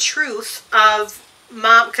down the truth of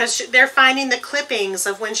Mom, because they're finding the clippings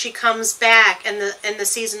of when she comes back in the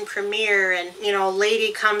season premiere, and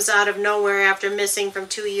Lady comes out of nowhere after missing from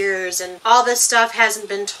 2 years, and all this stuff hasn't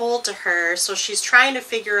been told to her, so she's trying to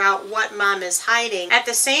figure out what Mom is hiding. At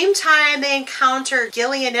the same time, they encounter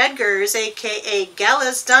Gillian Edgars, aka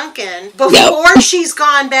Gellis Duncan, before she's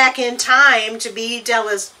gone back in time to be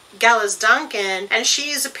Gellis Duncan, and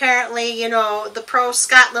she's apparently, the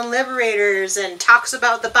pro-Scotland liberators, and talks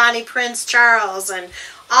about the Bonnie Prince Charles and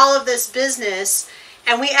all of this business.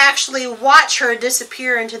 And we actually watch her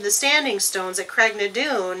disappear into the Standing Stones at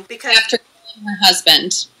Craignadoon because after killing her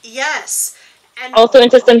husband. Yes. And Also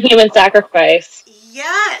into some human sacrifice.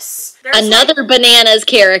 yes. Another Bananas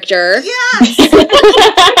character. Yes.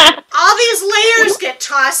 All these layers get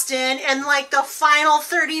tossed in the final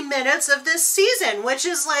 30 minutes of this season, which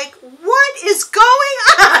is what is going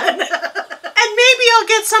on? And maybe I'll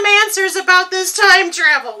get some answers about this time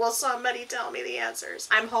travel. Will somebody tell me the answers?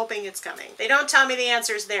 I'm hoping it's coming. They don't tell me the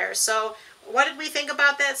answers there. So what did we think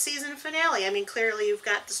about that season finale? I mean, clearly you've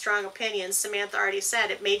got the strong opinions. Samantha already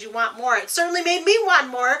said it made you want more. It certainly made me want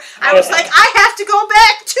more. I was like, I have to go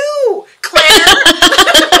back too, Claire.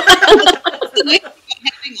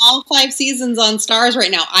 Having all 5 seasons on Stars right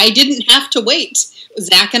now, I didn't have to wait.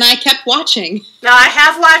 Zach and I kept watching. Now, I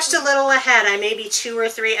have watched a little ahead. I may be 2 or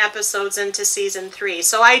 3 episodes into season 3.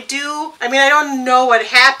 So I don't know what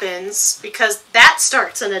happens because that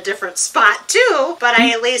starts in a different spot too, but I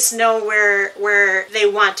at least know where they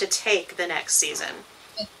want to take the next season.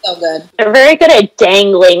 It's so good. They're very good at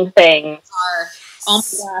dangling things. Oh my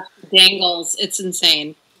gosh, dangles. It's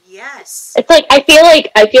insane. Yes. It's like I feel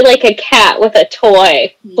like a cat with a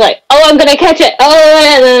toy. Like, oh, I'm gonna catch it.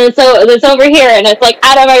 Oh, and then it's over here, and it's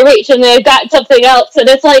out of my reach, and they've got something else, and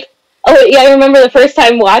it's like, oh yeah, I remember the first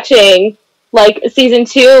time watching season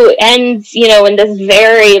 2 ends, in this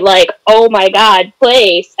very oh my god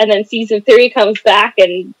place, and then season 3 comes back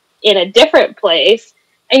and in a different place,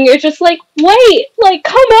 and you're just like, wait,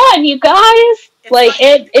 come on, you guys,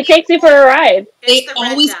 it takes you for a ride. They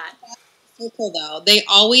always. Though they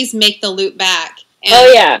always make the loop back. And,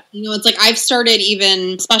 oh yeah, it's I've started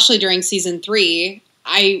even, especially during season 3,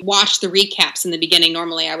 I watched the recaps in the beginning.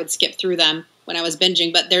 Normally I would skip through them when I was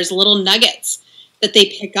binging, but there's little nuggets that they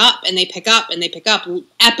pick up and they pick up and they pick up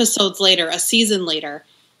episodes later, a season later,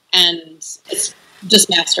 and it's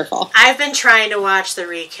just masterful. I've been trying to watch the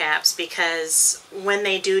recaps because when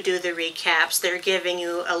they do the recaps, they're giving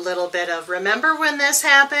you a little bit of, remember when this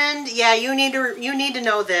happened? Yeah, you need to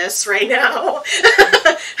know this right now.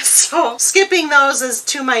 So skipping those is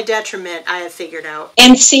to my detriment, I have figured out.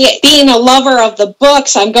 And see, being a lover of the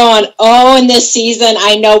books, I'm going, in this season,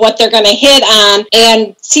 I know what they're going to hit on.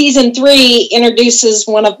 And season 3 introduces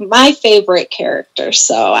one of my favorite characters.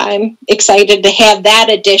 So I'm excited to have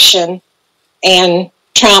that addition and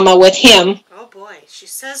trauma with him. Oh boy, she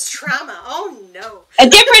says trauma. Oh no. A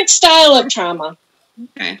different style of trauma.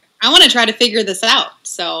 Okay. I want to try to figure this out.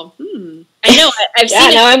 So, I know. I've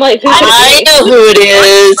seen it. Now I'm like, I know who it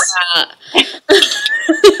is.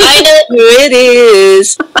 I know who it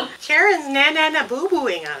is. Karen's na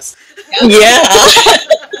boo-booing us. Yeah.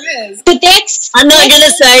 But I'm not going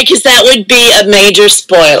to say because that would be a major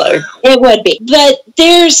spoiler. It would be. But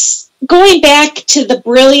there's, going back to the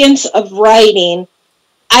brilliance of writing,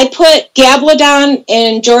 I put Gabaldon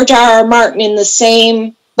and George R.R. Martin in the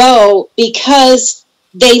same boat because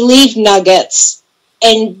they leave nuggets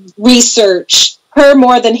and research, her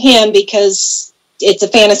more than him because it's a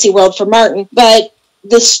fantasy world for Martin, but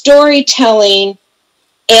the storytelling.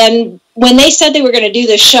 And when they said they were going to do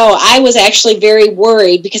this show, I was actually very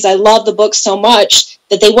worried because I love the book so much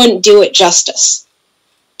that they wouldn't do it justice.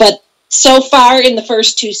 But so far in the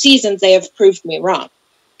first 2 seasons, they have proved me wrong.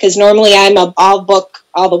 Because normally I'm a all book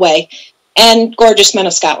all the way. And Gorgeous Men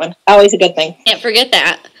of Scotland. Always a good thing. Can't forget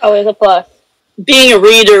that. always a plus. Being a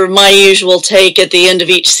reader, my usual take at the end of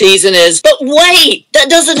each season is, but wait, that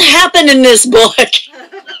doesn't happen in this book.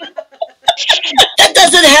 That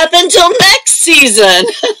doesn't happen till next season.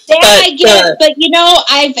 I get, but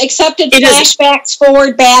I've accepted flashbacks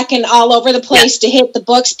forward, back, and all over the place to hit the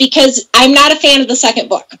books because I'm not a fan of the second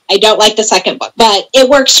book. I don't like the second book, but it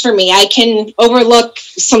works for me. I can overlook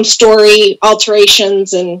some story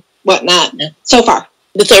alterations and whatnot so far.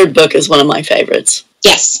 The third book is one of my favorites.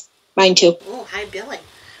 Yes, mine too. Oh, hi, Billy.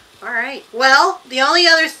 All right. Well, the only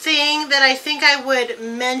other thing that I think I would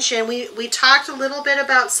mention, we talked a little bit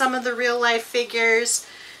about some of the real-life figures,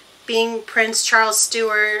 being Prince Charles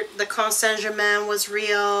Stuart, the Comte Saint-Germain was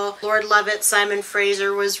real, Lord Lovat, Simon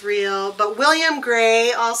Fraser was real, but William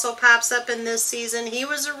Grey also pops up in this season. He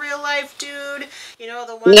was a real-life dude.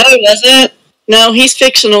 The one. No, he wasn't. No, he's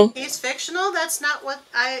fictional. He's fictional? That's not what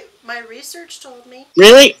my research told me.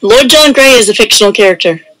 Really? Lord John Grey is a fictional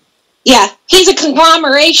character. Yeah, he's a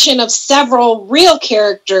conglomeration of several real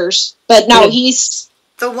characters, but no, he's...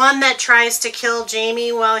 The one that tries to kill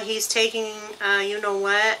Jamie while he's taking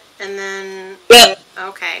you-know-what, and then... Yep.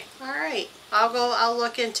 Okay, all right. I'll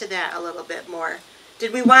look into that a little bit more.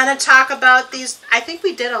 Did we want to talk about these? I think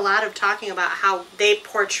we did a lot of talking about how they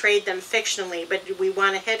portrayed them fictionally, but did we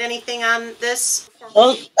want to hit anything on this?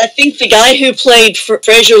 Well, I think the guy who played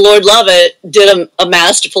Fraser Lord Lovett did a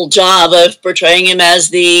masterful job of portraying him as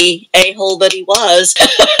the a-hole that he was.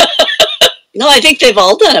 No, I think they've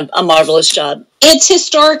all done a marvelous job. It's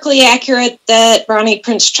historically accurate that Brownie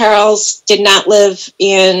Prince Charles did not live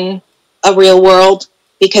in a real world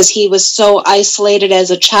because he was so isolated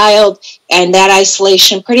as a child, and that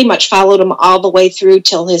isolation pretty much followed him all the way through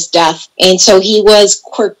till his death. And so he was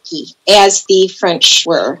quirky, as the French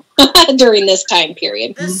were during this time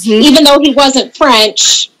period. Even though he wasn't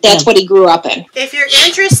French, that's what he grew up in. If you're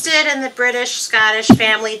interested in the British, Scottish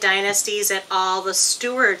family dynasties at all, the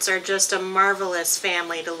Stuarts are just a marvelous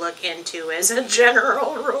family to look into as a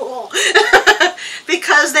general rule.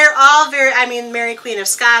 Because they're all very, I mean, Mary Queen of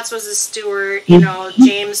Scots was a Stuart, you know,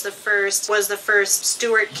 James the First was the first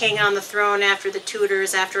Stuart king on the throne after the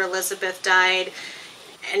Tudors, after Elizabeth died.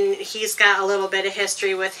 And he's got a little bit of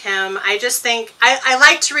history with him. I just think, I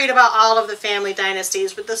like to read about all of the family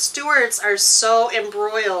dynasties, but the Stuarts are so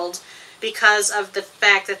embroiled because of the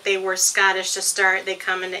fact that they were Scottish to start. They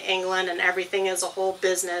come into England and everything is a whole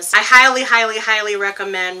business. I highly, highly, highly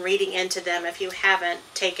recommend reading into them if you haven't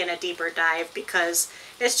taken a deeper dive, because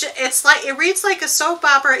it's like, it reads like a soap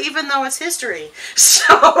opera even though it's history.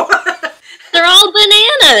 So... They're all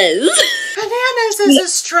bananas. Bananas is a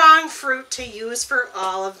strong fruit to use for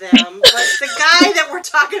all of them. But the guy that we're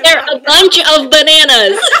talking about... They're a bunch of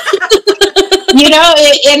bananas. You know,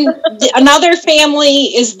 and another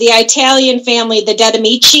family is the Italian family, the De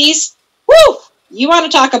Amicis. Woo! You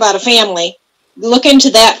want to talk about a family. Look into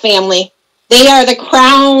that family. They are the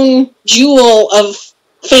crown jewel of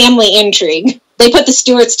family intrigue. They put the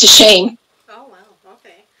Stuarts to shame. Oh, wow.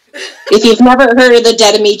 Okay. If you've never heard of the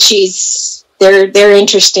De Amicis, they're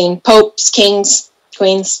interesting. Popes, kings,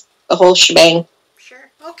 queens, the whole shebang.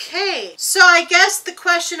 Sure. Okay. So I guess the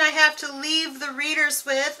question I have to leave the readers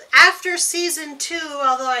with, after season 2,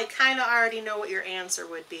 although I kind of already know what your answer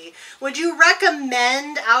would be, would you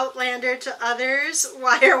recommend Outlander to others?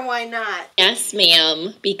 Why or why not? Yes,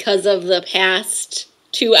 ma'am, because of the past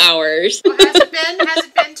 2 hours. Oh, has it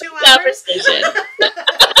been 2 hours?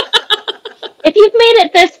 If you've made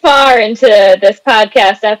it this far into this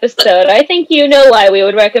podcast episode, I think you know why we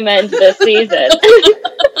would recommend this season.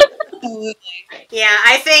 Absolutely. Yeah,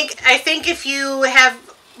 I think if you have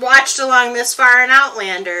watched along this far in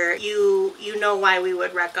Outlander, you know why we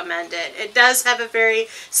would recommend it. It does have a very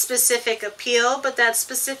specific appeal, but that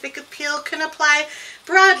specific appeal can apply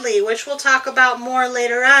broadly, which we'll talk about more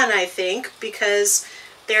later on, I think, because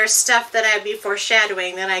there's stuff that I'd be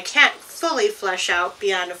foreshadowing that I can't fully flesh out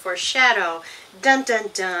beyond a foreshadow. Dun dun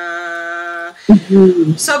dun.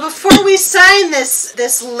 So before we sign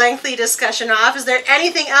this lengthy discussion off, is there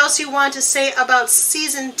anything else you want to say about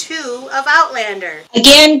season 2 of Outlander?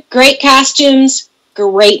 Again, great costumes,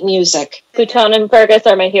 great music. Bouton and Fergus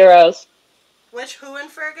are my heroes. Which who and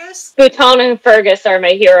Fergus? Bouton and Fergus are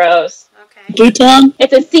my heroes. Okay. Bouton?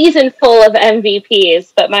 It's a season full of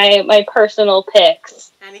MVPs, but my personal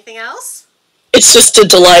picks. Anything else? It's just a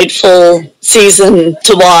delightful season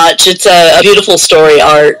to watch. It's a beautiful story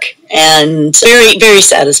arc and very, very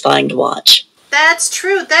satisfying to watch. That's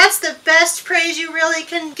true. That's the best praise you really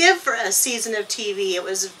can give for a season of TV. It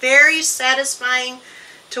was very satisfying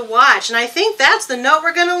to watch, and I think that's the note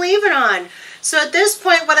we're going to leave it on. So at this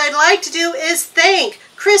point, what I'd like to do is thank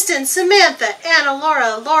Kristen, Samantha, Anna,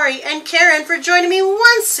 Laura, Lori, and Karen for joining me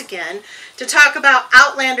once again to talk about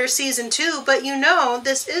Outlander Season 2, but you know,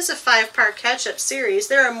 this is a 5-part catch-up series.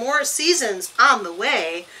 There are more seasons on the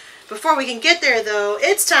way. Before we can get there, though,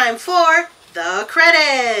 it's time for the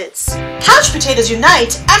credits. Couch Potatoes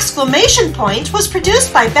Unite! Exclamation point was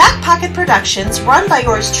produced by Back Pocket Productions, run by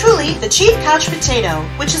yours truly, the Chief Couch Potato,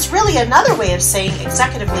 which is really another way of saying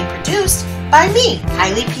executively produced by me,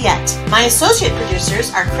 Kylie Piette. My associate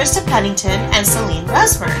producers are Krista Pennington and Selene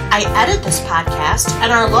Rezmer. I edit this podcast,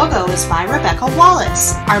 and our logo is by Rebecca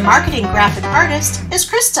Wallace. Our marketing graphic artist is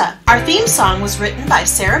Krista. Our theme song was written by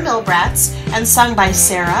Sarah Milbratz and sung by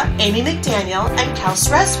Sarah, Amy McDaniel, and Kels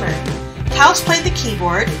Rezmer. Kels played the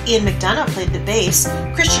keyboard, Ian McDonough played the bass,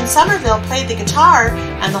 Christian Somerville played the guitar,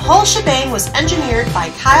 and the whole shebang was engineered by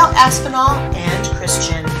Kyle Aspinall and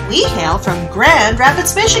Christian. we hail from Grand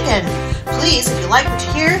Rapids, Michigan. Please, if you like what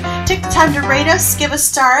you hear, take the time to rate us, give us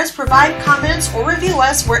stars, provide comments, or review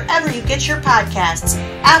us wherever you get your podcasts.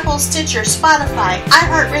 Apple, Stitcher, Spotify,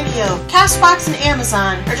 iHeartRadio, CastBox, and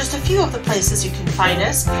Amazon are just a few of the places you can find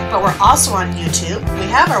us, but we're also on YouTube. We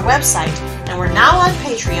have our website, and we're now on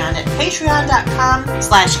Patreon at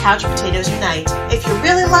patreon.com/couchpotatoesunite. If you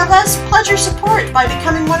really love us, pledge your support by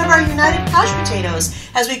becoming one of our United Couch Potatoes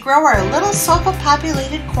as we grow our little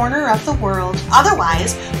sofa-populated corner of the world.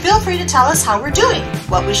 Otherwise, feel free to tell us how we're doing,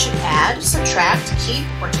 what we should add, subtract, keep,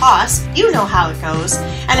 or toss. You know how it goes.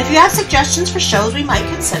 And if you have suggestions for shows we might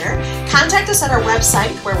consider, contact us at our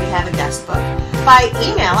website where we have a guest book, by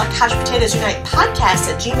email at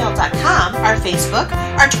couchpotatoesunitepodcast@gmail.com, our Facebook,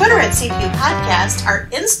 our Twitter at CPU Podcast, our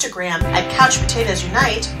Instagram at Couch Potatoes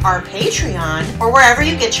Unite, our Patreon, or wherever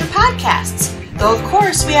you get your podcasts. Though, of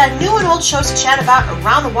course, we add new and old shows to chat about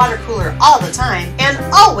around the water cooler all the time, and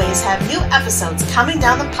always have new episodes coming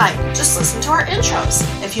down the pipe. Just listen to our intros.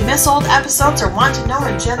 If you miss old episodes or want to know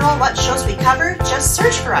in general what shows we cover, just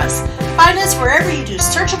search for us. Find us wherever you do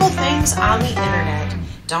searchable things on the internet.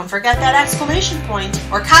 Don't forget that exclamation point,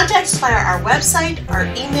 or contact us via our website, our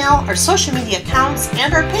email, our social media accounts,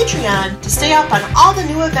 and our Patreon to stay up on all the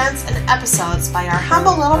new events and episodes by our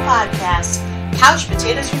humble little podcast, Couch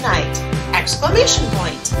Potatoes Unite! Exclamation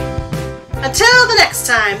point. Until the next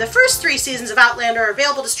time, the first 3 seasons of Outlander are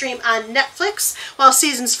available to stream on Netflix, while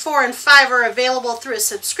seasons 4 and 5 are available through a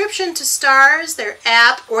subscription to Starz, their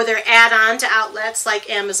app, or their add-on to outlets like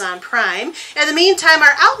Amazon Prime. In the meantime,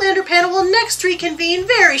 our Outlander panel will next reconvene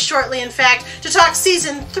very shortly, in fact, to talk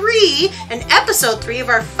season 3 and episode 3 of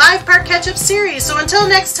our 5-part catch-up series. So until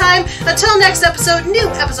next time, until next episode, new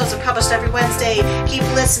episodes are published every Wednesday. Keep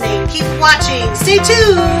listening, keep watching, stay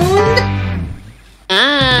tuned!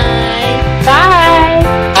 Bye. Bye.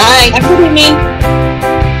 Bye. Have a good evening.